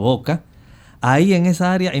la boca, ahí en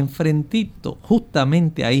esa área, enfrentito,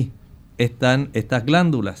 justamente ahí, están estas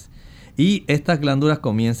glándulas. Y estas glándulas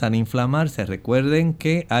comienzan a inflamarse. Recuerden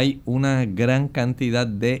que hay una gran cantidad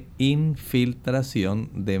de infiltración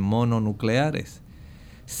de mononucleares,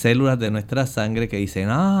 células de nuestra sangre que dicen,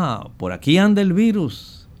 por aquí anda el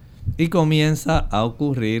virus. Y comienza a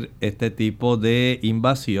ocurrir este tipo de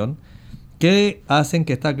invasión que hacen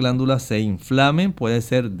que estas glándulas se inflamen. Puede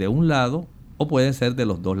ser de un lado o puede ser de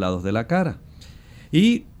los dos lados de la cara.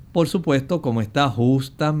 Y por supuesto, como está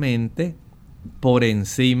justamente por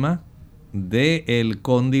encima del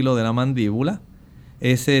cóndilo de la mandíbula,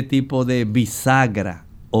 ese tipo de bisagra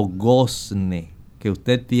o gozne que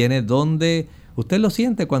usted tiene, donde usted lo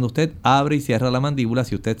siente cuando usted abre y cierra la mandíbula.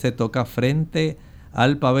 Si usted se toca frente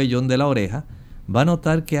al pabellón de la oreja, va a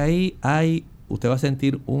notar que ahí usted va a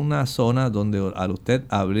sentir una zona donde al usted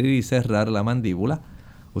abrir y cerrar la mandíbula,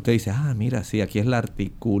 usted dice, mira, sí, aquí es la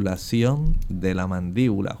articulación de la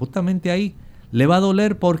mandíbula. Justamente ahí Le va a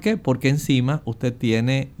doler, ¿por qué? Porque encima usted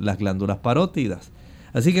tiene las glándulas parótidas.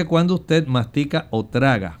 Así que cuando usted mastica o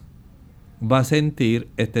traga, va a sentir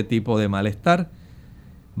este tipo de malestar.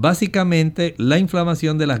 Básicamente, la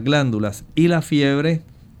inflamación de las glándulas y la fiebre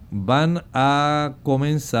van a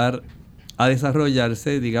comenzar a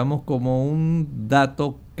desarrollarse, digamos, como un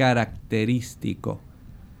dato característico.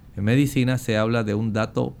 En medicina se habla de un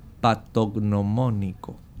dato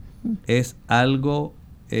patognomónico. Es algo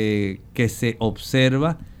que se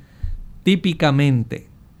observa típicamente.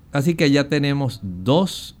 Así que ya tenemos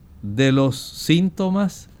 2 de los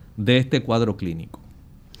síntomas de este cuadro clínico.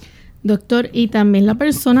 Doctor, ¿y también la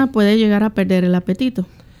persona puede llegar a perder el apetito?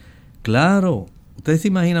 Claro. Ustedes se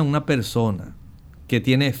imaginan una persona que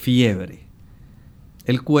tiene fiebre.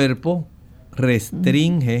 El cuerpo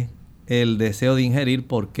restringe el deseo de ingerir.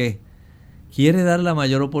 ¿Por qué? Quiere dar la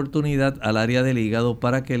mayor oportunidad al área del hígado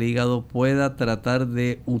para que el hígado pueda tratar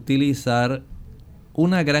de utilizar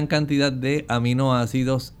una gran cantidad de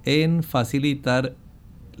aminoácidos en facilitar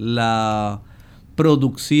la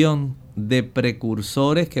producción de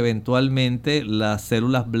precursores que eventualmente las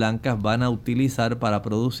células blancas van a utilizar para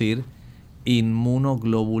producir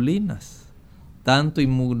inmunoglobulinas. Tanto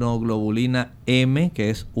inmunoglobulina M, que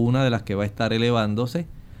es una de las que va a estar elevándose,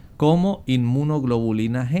 como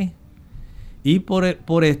inmunoglobulina G. Y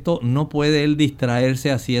por esto no puede él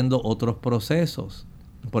distraerse haciendo otros procesos.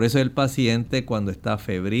 Por eso el paciente, cuando está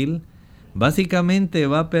febril, básicamente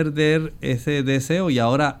va a perder ese deseo. Y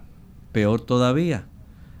ahora, peor todavía,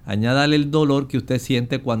 añádale el dolor que usted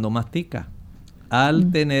siente cuando mastica.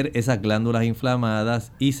 Al tener esas glándulas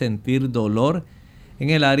inflamadas y sentir dolor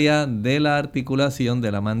en el área de la articulación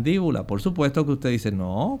de la mandíbula. Por supuesto que usted dice,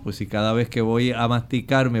 no, pues si cada vez que voy a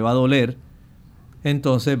masticar me va a doler,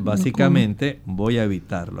 entonces básicamente voy a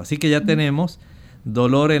evitarlo. Así que ya tenemos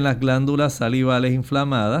dolor en las glándulas salivales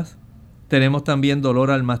inflamadas. Tenemos también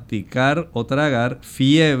dolor al masticar o tragar,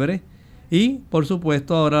 fiebre y por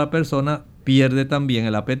supuesto ahora la persona pierde también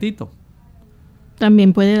el apetito.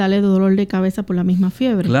 También puede darle dolor de cabeza por la misma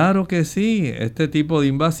fiebre. Claro que sí, este tipo de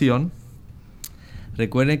invasión.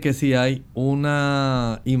 Recuerden que si hay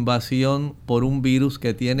una invasión por un virus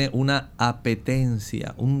que tiene una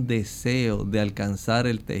apetencia, un deseo de alcanzar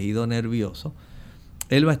el tejido nervioso,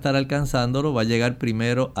 él va a estar alcanzándolo, va a llegar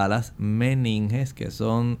primero a las meninges, que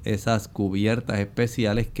son esas cubiertas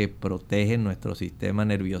especiales que protegen nuestro sistema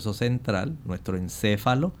nervioso central, nuestro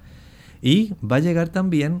encéfalo, y va a llegar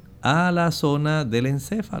también a la zona del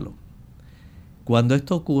encéfalo. Cuando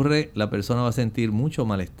esto ocurre, la persona va a sentir mucho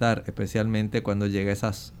malestar, especialmente cuando llega a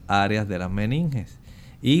esas áreas de las meninges.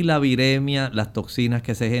 Y la viremia, las toxinas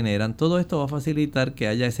que se generan, todo esto va a facilitar que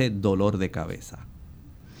haya ese dolor de cabeza.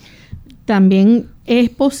 ¿También es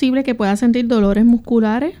posible que pueda sentir dolores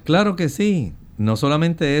musculares? Claro que sí. No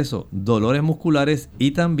solamente eso, dolores musculares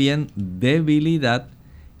y también debilidad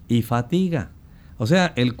y fatiga. O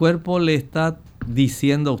sea, el cuerpo le está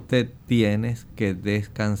diciendo a usted, tienes que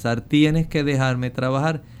descansar, tienes que dejarme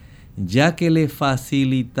trabajar, ya que le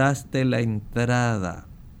facilitaste la entrada.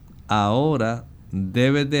 Ahora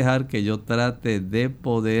debes dejar que yo trate de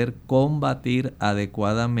poder combatir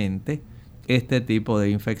adecuadamente este tipo de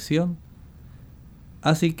infección.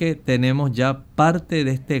 Así que tenemos ya parte de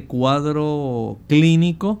este cuadro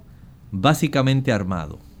clínico básicamente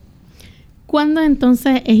armado. ¿Cuándo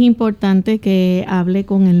entonces es importante que hable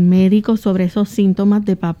con el médico sobre esos síntomas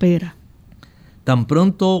de papera? Tan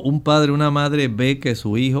pronto un padre o una madre ve que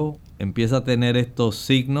su hijo empieza a tener estos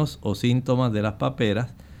signos o síntomas de las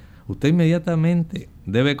paperas, usted inmediatamente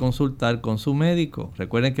debe consultar con su médico.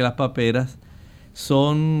 Recuerden que las paperas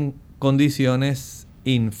son condiciones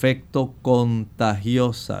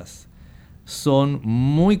infectocontagiosas. Son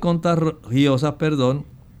muy contagiosas,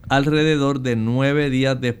 alrededor de 9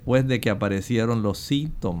 días después de que aparecieron los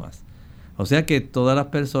síntomas. O sea que todas las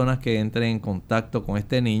personas que entren en contacto con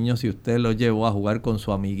este niño, si usted lo llevó a jugar con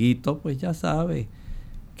su amiguito, pues ya sabe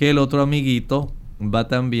que el otro amiguito va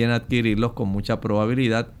también a adquirirlos con mucha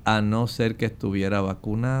probabilidad, a no ser que estuviera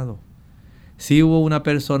vacunado. Si hubo una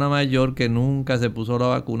persona mayor que nunca se puso la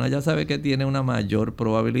vacuna, ya sabe que tiene una mayor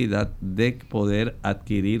probabilidad de poder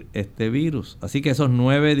adquirir este virus. Así que esos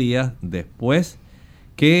 9 días después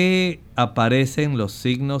que aparecen los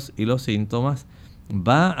signos y los síntomas,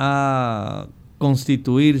 va a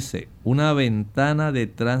constituirse una ventana de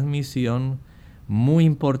transmisión muy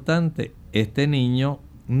importante. Este niño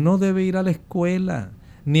no debe ir a la escuela,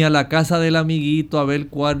 ni a la casa del amiguito a ver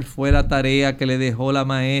cuál fue la tarea que le dejó la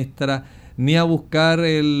maestra, ni a buscar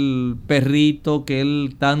el perrito que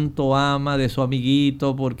él tanto ama de su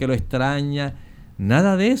amiguito porque lo extraña.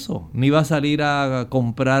 Nada de eso. Ni va a salir a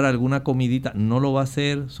comprar alguna comidita. No lo va a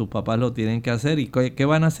hacer. Sus papás lo tienen que hacer. ¿Y qué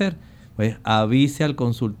van a hacer? Pues avise al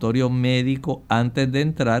consultorio médico antes de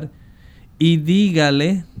entrar y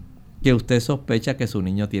dígale que usted sospecha que su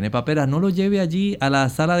niño tiene paperas. No lo lleve allí a la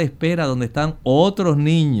sala de espera donde están otros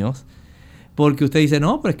niños, porque usted dice,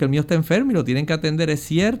 no, pero es que el mío está enfermo y lo tienen que atender. Es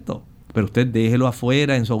cierto, pero usted déjelo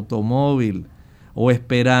afuera en su automóvil o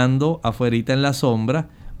esperando afuerita en la sombra,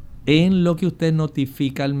 en lo que usted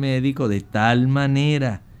notifica al médico, de tal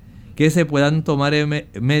manera que se puedan tomar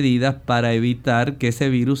medidas para evitar que ese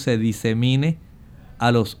virus se disemine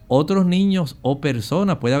a los otros niños o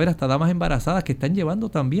personas. Puede haber hasta damas embarazadas que están llevando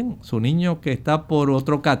también su niño que está por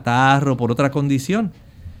otro catarro, por otra condición.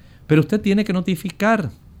 Pero usted tiene que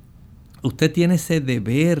notificar. Usted tiene ese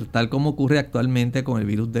deber, tal como ocurre actualmente con el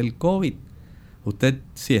virus del COVID. Usted,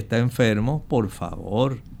 si está enfermo, por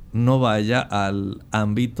favor, no vaya al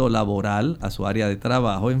ámbito laboral, a su área de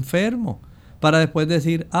trabajo enfermo, para después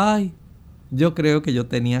decir, ay, yo creo que yo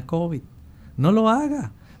tenía COVID. No lo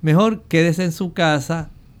haga. Mejor quédese en su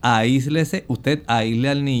casa, aíslese, usted aísle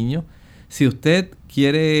al niño. Si usted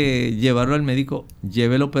quiere llevarlo al médico,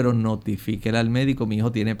 llévelo, pero notifíquele al médico, mi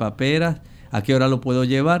hijo tiene paperas, ¿a qué hora lo puedo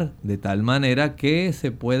llevar? De tal manera que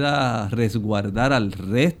se pueda resguardar al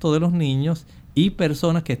resto de los niños y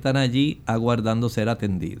personas que están allí aguardando ser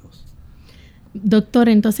atendidos. Doctor,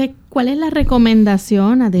 entonces, ¿cuál es la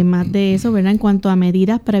recomendación, además de eso, ¿verdad?, en cuanto a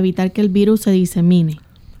medidas para evitar que el virus se disemine?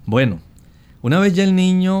 Bueno, una vez ya el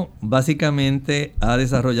niño básicamente ha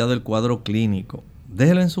desarrollado el cuadro clínico,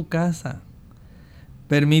 déjelo en su casa.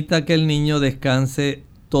 Permita que el niño descanse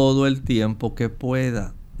todo el tiempo que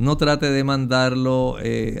pueda. No trate de mandarlo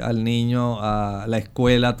al niño a la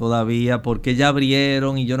escuela todavía porque ya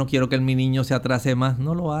abrieron y yo no quiero que mi niño se atrase más.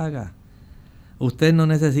 No lo haga. Usted no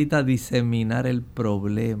necesita diseminar el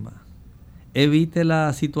problema. Evite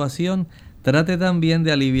la situación. Trate también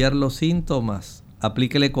de aliviar los síntomas.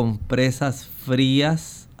 Aplíquele compresas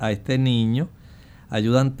frías a este niño.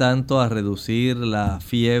 Ayudan tanto a reducir la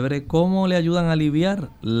fiebre como le ayudan a aliviar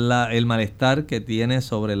el malestar que tiene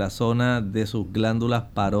sobre la zona de sus glándulas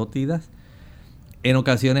parótidas. En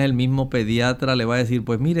ocasiones el mismo pediatra le va a decir,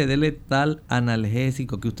 pues mire, dele tal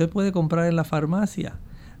analgésico que usted puede comprar en la farmacia.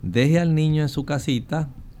 Deje al niño en su casita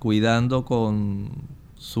cuidando con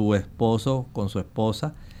su esposo, con su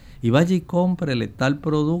esposa, y vaya y cómprele tal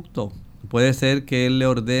producto. Puede ser que él le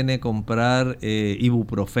ordene comprar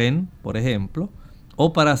ibuprofén, por ejemplo,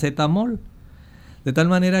 o paracetamol. De tal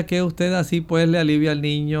manera que usted así pues le alivia al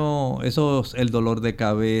niño el dolor de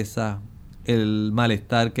cabeza, el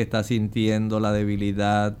malestar que está sintiendo, la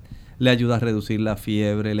debilidad, le ayuda a reducir la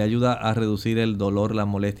fiebre, le ayuda a reducir el dolor, la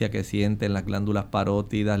molestia que siente en las glándulas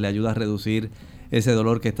parótidas, le ayuda a reducir ese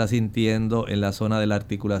dolor que está sintiendo en la zona de la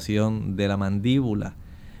articulación de la mandíbula.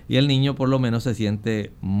 Y el niño por lo menos se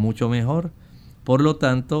siente mucho mejor. Por lo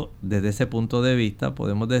tanto, desde ese punto de vista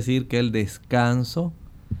podemos decir que el descanso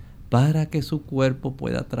para que su cuerpo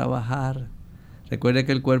pueda trabajar. Recuerde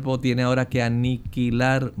que el cuerpo tiene ahora que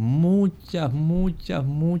aniquilar muchas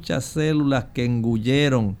células que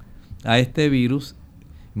engulleron a este virus.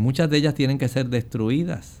 Muchas de ellas tienen que ser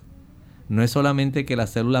destruidas. No es solamente que las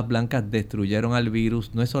células blancas destruyeron al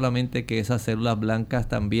virus, no es solamente que esas células blancas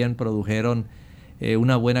también produjeron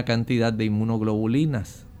una buena cantidad de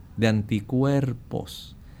inmunoglobulinas, de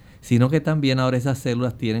anticuerpos, sino que también ahora esas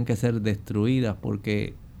células tienen que ser destruidas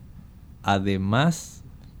porque además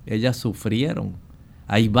ellas sufrieron.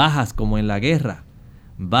 Hay bajas como en la guerra,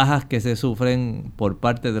 bajas que se sufren por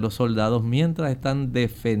parte de los soldados mientras están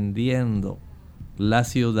defendiendo la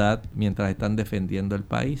ciudad, mientras están defendiendo el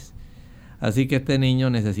país. Así que este niño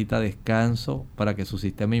necesita descanso para que su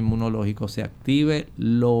sistema inmunológico se active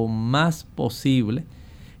lo más posible,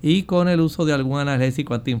 y con el uso de algún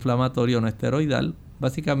analgésico antiinflamatorio no esteroidal,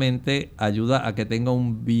 básicamente ayuda a que tenga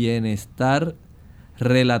un bienestar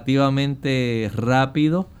relativamente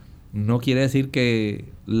rápido. No quiere decir que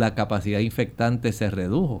la capacidad infectante se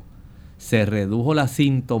redujo la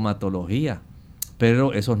sintomatología,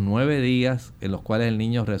 pero esos 9 días en los cuales el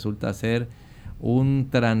niño resulta ser un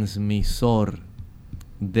transmisor,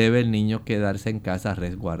 debe el niño quedarse en casa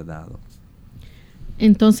resguardado.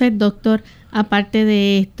 Entonces, doctor, aparte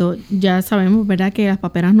de esto, ya sabemos, ¿verdad?, que las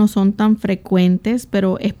paperas no son tan frecuentes,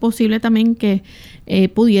 pero es posible también que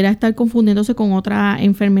pudiera estar confundiéndose con otra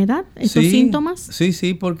enfermedad, estos síntomas.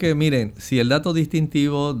 Sí, porque miren, si el dato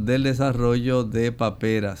distintivo del desarrollo de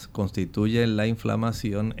paperas constituye la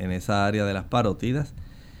inflamación en esa área de las parótidas,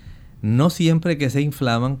 no siempre que se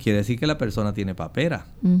inflaman quiere decir que la persona tiene papera.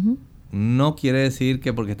 no quiere decir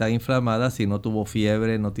que porque está inflamada, si no tuvo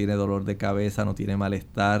fiebre, no tiene dolor de cabeza, no tiene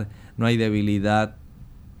malestar, no hay debilidad.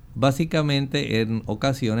 Básicamente en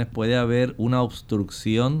ocasiones puede haber una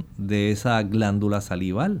obstrucción de esa glándula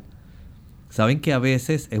salival. Saben que a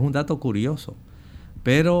veces, es un dato curioso,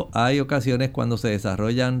 pero hay ocasiones cuando se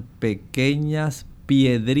desarrollan pequeñas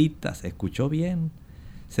piedritas, ¿escuchó bien?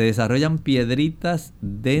 Se desarrollan piedritas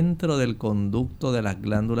dentro del conducto de las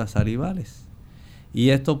glándulas salivales. Y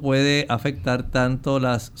esto puede afectar tanto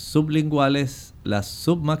las sublinguales, las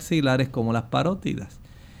submaxilares como las parótidas.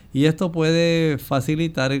 Y esto puede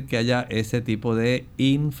facilitar el que haya ese tipo de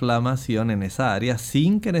inflamación en esa área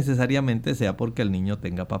sin que necesariamente sea porque el niño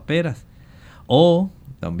tenga paperas. O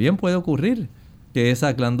también puede ocurrir que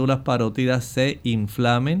esas glándulas parótidas se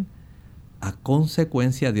inflamen a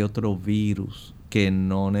consecuencia de otro virus que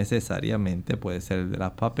no necesariamente puede ser de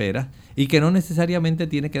las paperas y que no necesariamente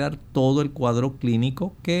tiene que dar todo el cuadro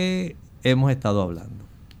clínico que hemos estado hablando.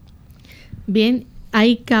 Bien,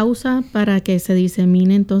 ¿hay causa para que se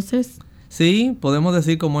disemine entonces? Sí, podemos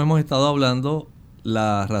decir, como hemos estado hablando,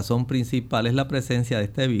 la razón principal es la presencia de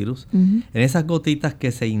este virus en esas gotitas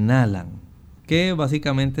que se inhalan, que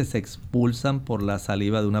básicamente se expulsan por la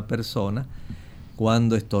saliva de una persona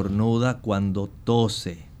cuando estornuda, cuando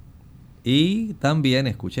tose. Y también,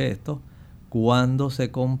 escuche esto, cuando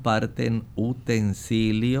se comparten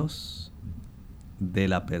utensilios de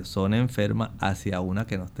la persona enferma hacia una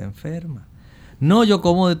que no está enferma. No, yo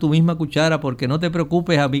como de tu misma cuchara porque no te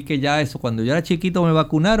preocupes, a mí que ya eso, cuando yo era chiquito me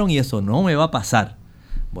vacunaron y eso no me va a pasar.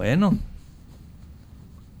 Bueno,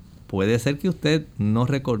 puede ser que usted no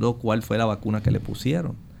recordó cuál fue la vacuna que le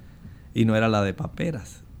pusieron y no era la de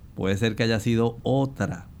paperas. Puede ser que haya sido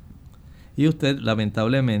otra. Y usted,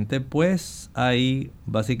 lamentablemente, pues ahí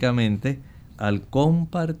básicamente al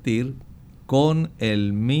compartir con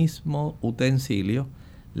el mismo utensilio,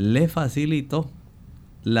 le facilitó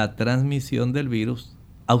la transmisión del virus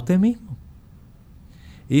a usted mismo.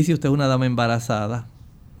 Y si usted es una dama embarazada,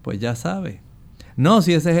 pues ya sabe. No,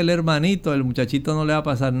 si ese es el hermanito, el muchachito no le va a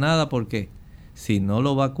pasar nada porque si no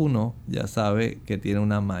lo vacunó, ya sabe que tiene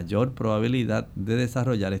una mayor probabilidad de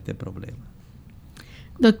desarrollar este problema.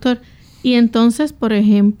 Doctor, y entonces, por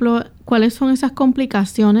ejemplo, ¿cuáles son esas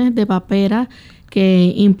complicaciones de papera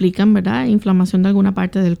que implican, ¿verdad?, inflamación de alguna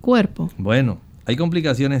parte del cuerpo? Bueno, hay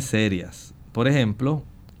complicaciones serias. Por ejemplo,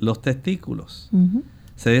 los testículos.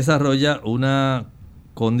 Se desarrolla una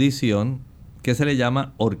condición que se le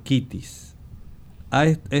llama orquitis. A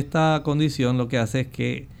esta condición lo que hace es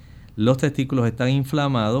que los testículos están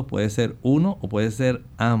inflamados, puede ser uno o puede ser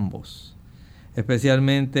ambos.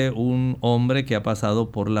 Especialmente un hombre que ha pasado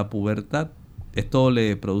por la pubertad. Esto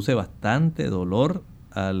le produce bastante dolor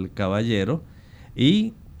al caballero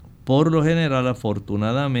y por lo general,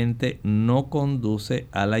 afortunadamente, no conduce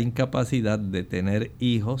a la incapacidad de tener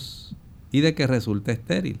hijos y de que resulte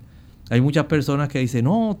estéril. Hay muchas personas que dicen,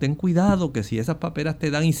 no, ten cuidado que si esas paperas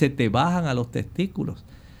te dan y se te bajan a los testículos.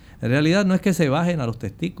 En realidad no es que se bajen a los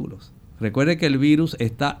testículos. Recuerde que el virus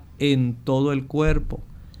está en todo el cuerpo,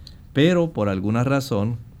 pero por alguna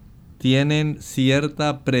razón tienen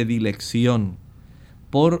cierta predilección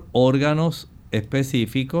por órganos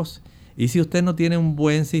específicos. Y si usted no tiene un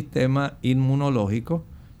buen sistema inmunológico,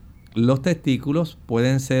 los testículos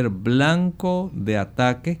pueden ser blanco de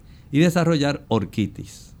ataque y desarrollar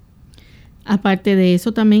orquitis. Aparte de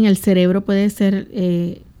eso, también el cerebro puede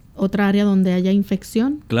ser otra área donde haya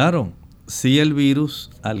infección. Claro, si el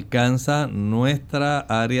virus alcanza nuestra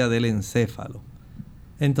área del encéfalo,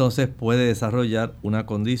 entonces puede desarrollar una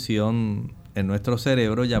condición en nuestro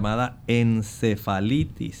cerebro llamada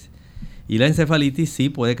encefalitis. Y la encefalitis sí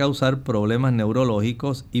puede causar problemas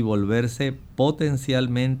neurológicos y volverse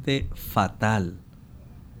potencialmente fatal.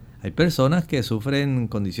 Hay personas que sufren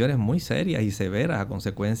condiciones muy serias y severas a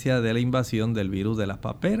consecuencia de la invasión del virus de las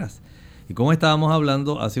paperas. Y como estábamos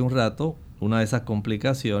hablando hace un rato, una de esas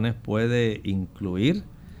complicaciones puede incluir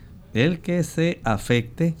el que se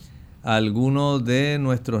afecte algunos de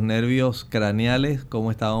nuestros nervios craneales, como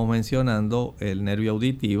estábamos mencionando, el nervio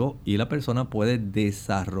auditivo, y la persona puede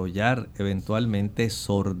desarrollar eventualmente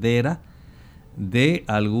sordera de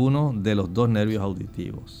algunos de los dos nervios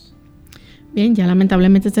auditivos. Bien, ya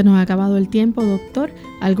lamentablemente se nos ha acabado el tiempo, doctor.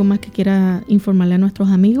 ¿Algo más que quiera informarle a nuestros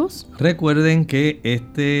amigos? Recuerden que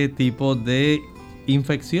este tipo de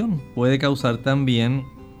infección puede causar también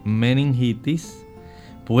meningitis.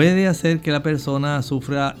 Puede hacer que la persona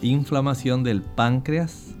sufra inflamación del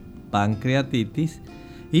páncreas, pancreatitis,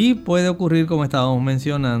 y puede ocurrir, como estábamos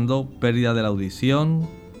mencionando, pérdida de la audición.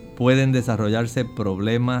 Pueden desarrollarse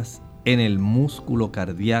problemas en el músculo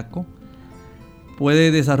cardíaco.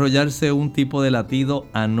 puede desarrollarse un tipo de latido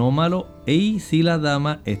anómalo y si la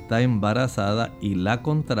dama está embarazada y la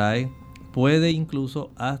contrae, puede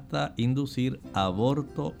incluso hasta inducir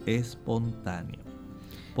aborto espontáneo.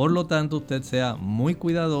 Por lo tanto, usted sea muy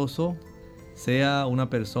cuidadoso, sea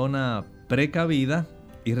una persona precavida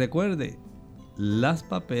y recuerde, las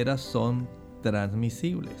paperas son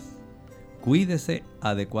transmisibles. Cuídese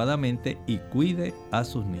adecuadamente y cuide a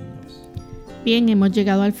sus niños. Bien, hemos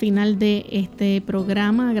llegado al final de este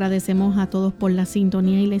programa. Agradecemos a todos por la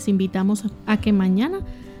sintonía y les invitamos a que mañana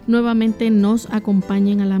nuevamente nos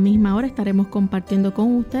acompañen a la misma hora. Estaremos compartiendo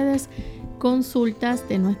con ustedes consultas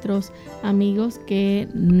de nuestros amigos que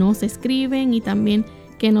nos escriben y también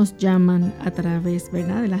que nos llaman a través,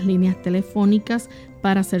 ¿verdad?, de las líneas telefónicas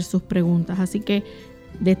para hacer sus preguntas. Así que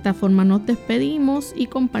de esta forma nos despedimos y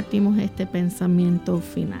compartimos este pensamiento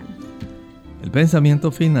final. El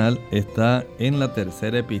pensamiento final está en la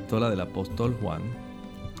tercera epístola del apóstol Juan,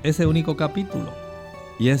 ese único capítulo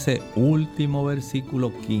y ese último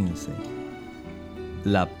versículo 15.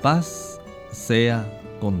 La paz sea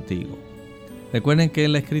contigo. Recuerden que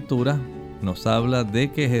en la Escritura nos habla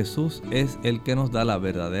de que Jesús es el que nos da la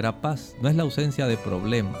verdadera paz. No es la ausencia de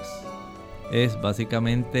problemas, es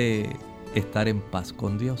básicamente estar en paz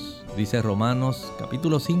con Dios. Dice Romanos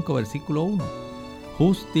capítulo 5 versículo 1.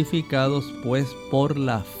 Justificados pues por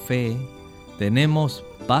la fe, tenemos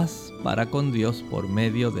paz para con Dios por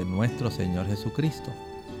medio de nuestro Señor Jesucristo.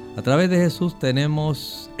 A través de Jesús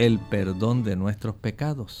tenemos el perdón de nuestros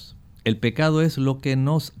pecados. El pecado es lo que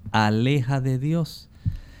nos aleja de Dios,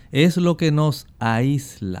 es lo que nos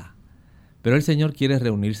aísla. Pero el Señor quiere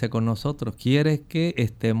reunirse con nosotros, quiere que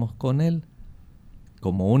estemos con Él.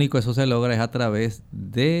 Como único eso se logra es a través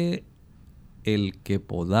de el que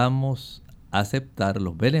podamos aceptar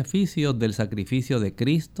los beneficios del sacrificio de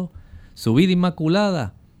Cristo, su vida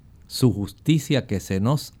inmaculada, su justicia que se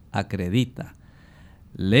nos acredita,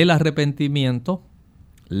 el arrepentimiento,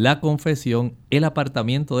 la confesión, el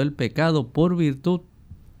apartamiento del pecado por virtud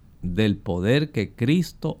del poder que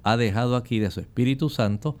Cristo ha dejado aquí de su Espíritu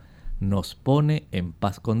Santo, nos pone en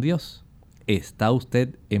paz con Dios. ¿Está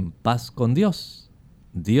usted en paz con Dios?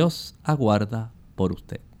 Dios aguarda por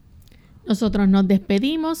usted. Nosotros nos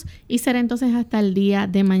despedimos y será entonces hasta el día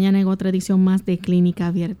de mañana en otra edición más de Clínica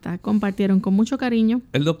Abierta. Compartieron con mucho cariño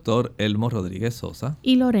el doctor Elmo Rodríguez Sosa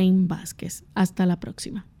y Lorraine Vázquez. Hasta la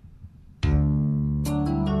próxima.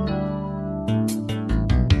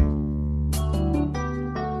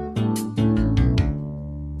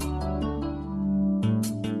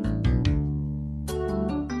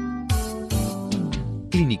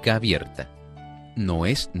 Clínica Abierta. No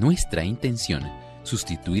es nuestra intención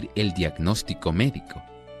sustituir el diagnóstico médico.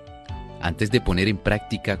 Antes de poner en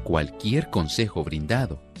práctica cualquier consejo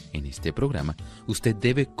brindado en este programa, usted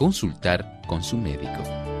debe consultar con su médico.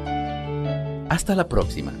 Hasta la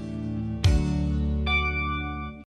próxima.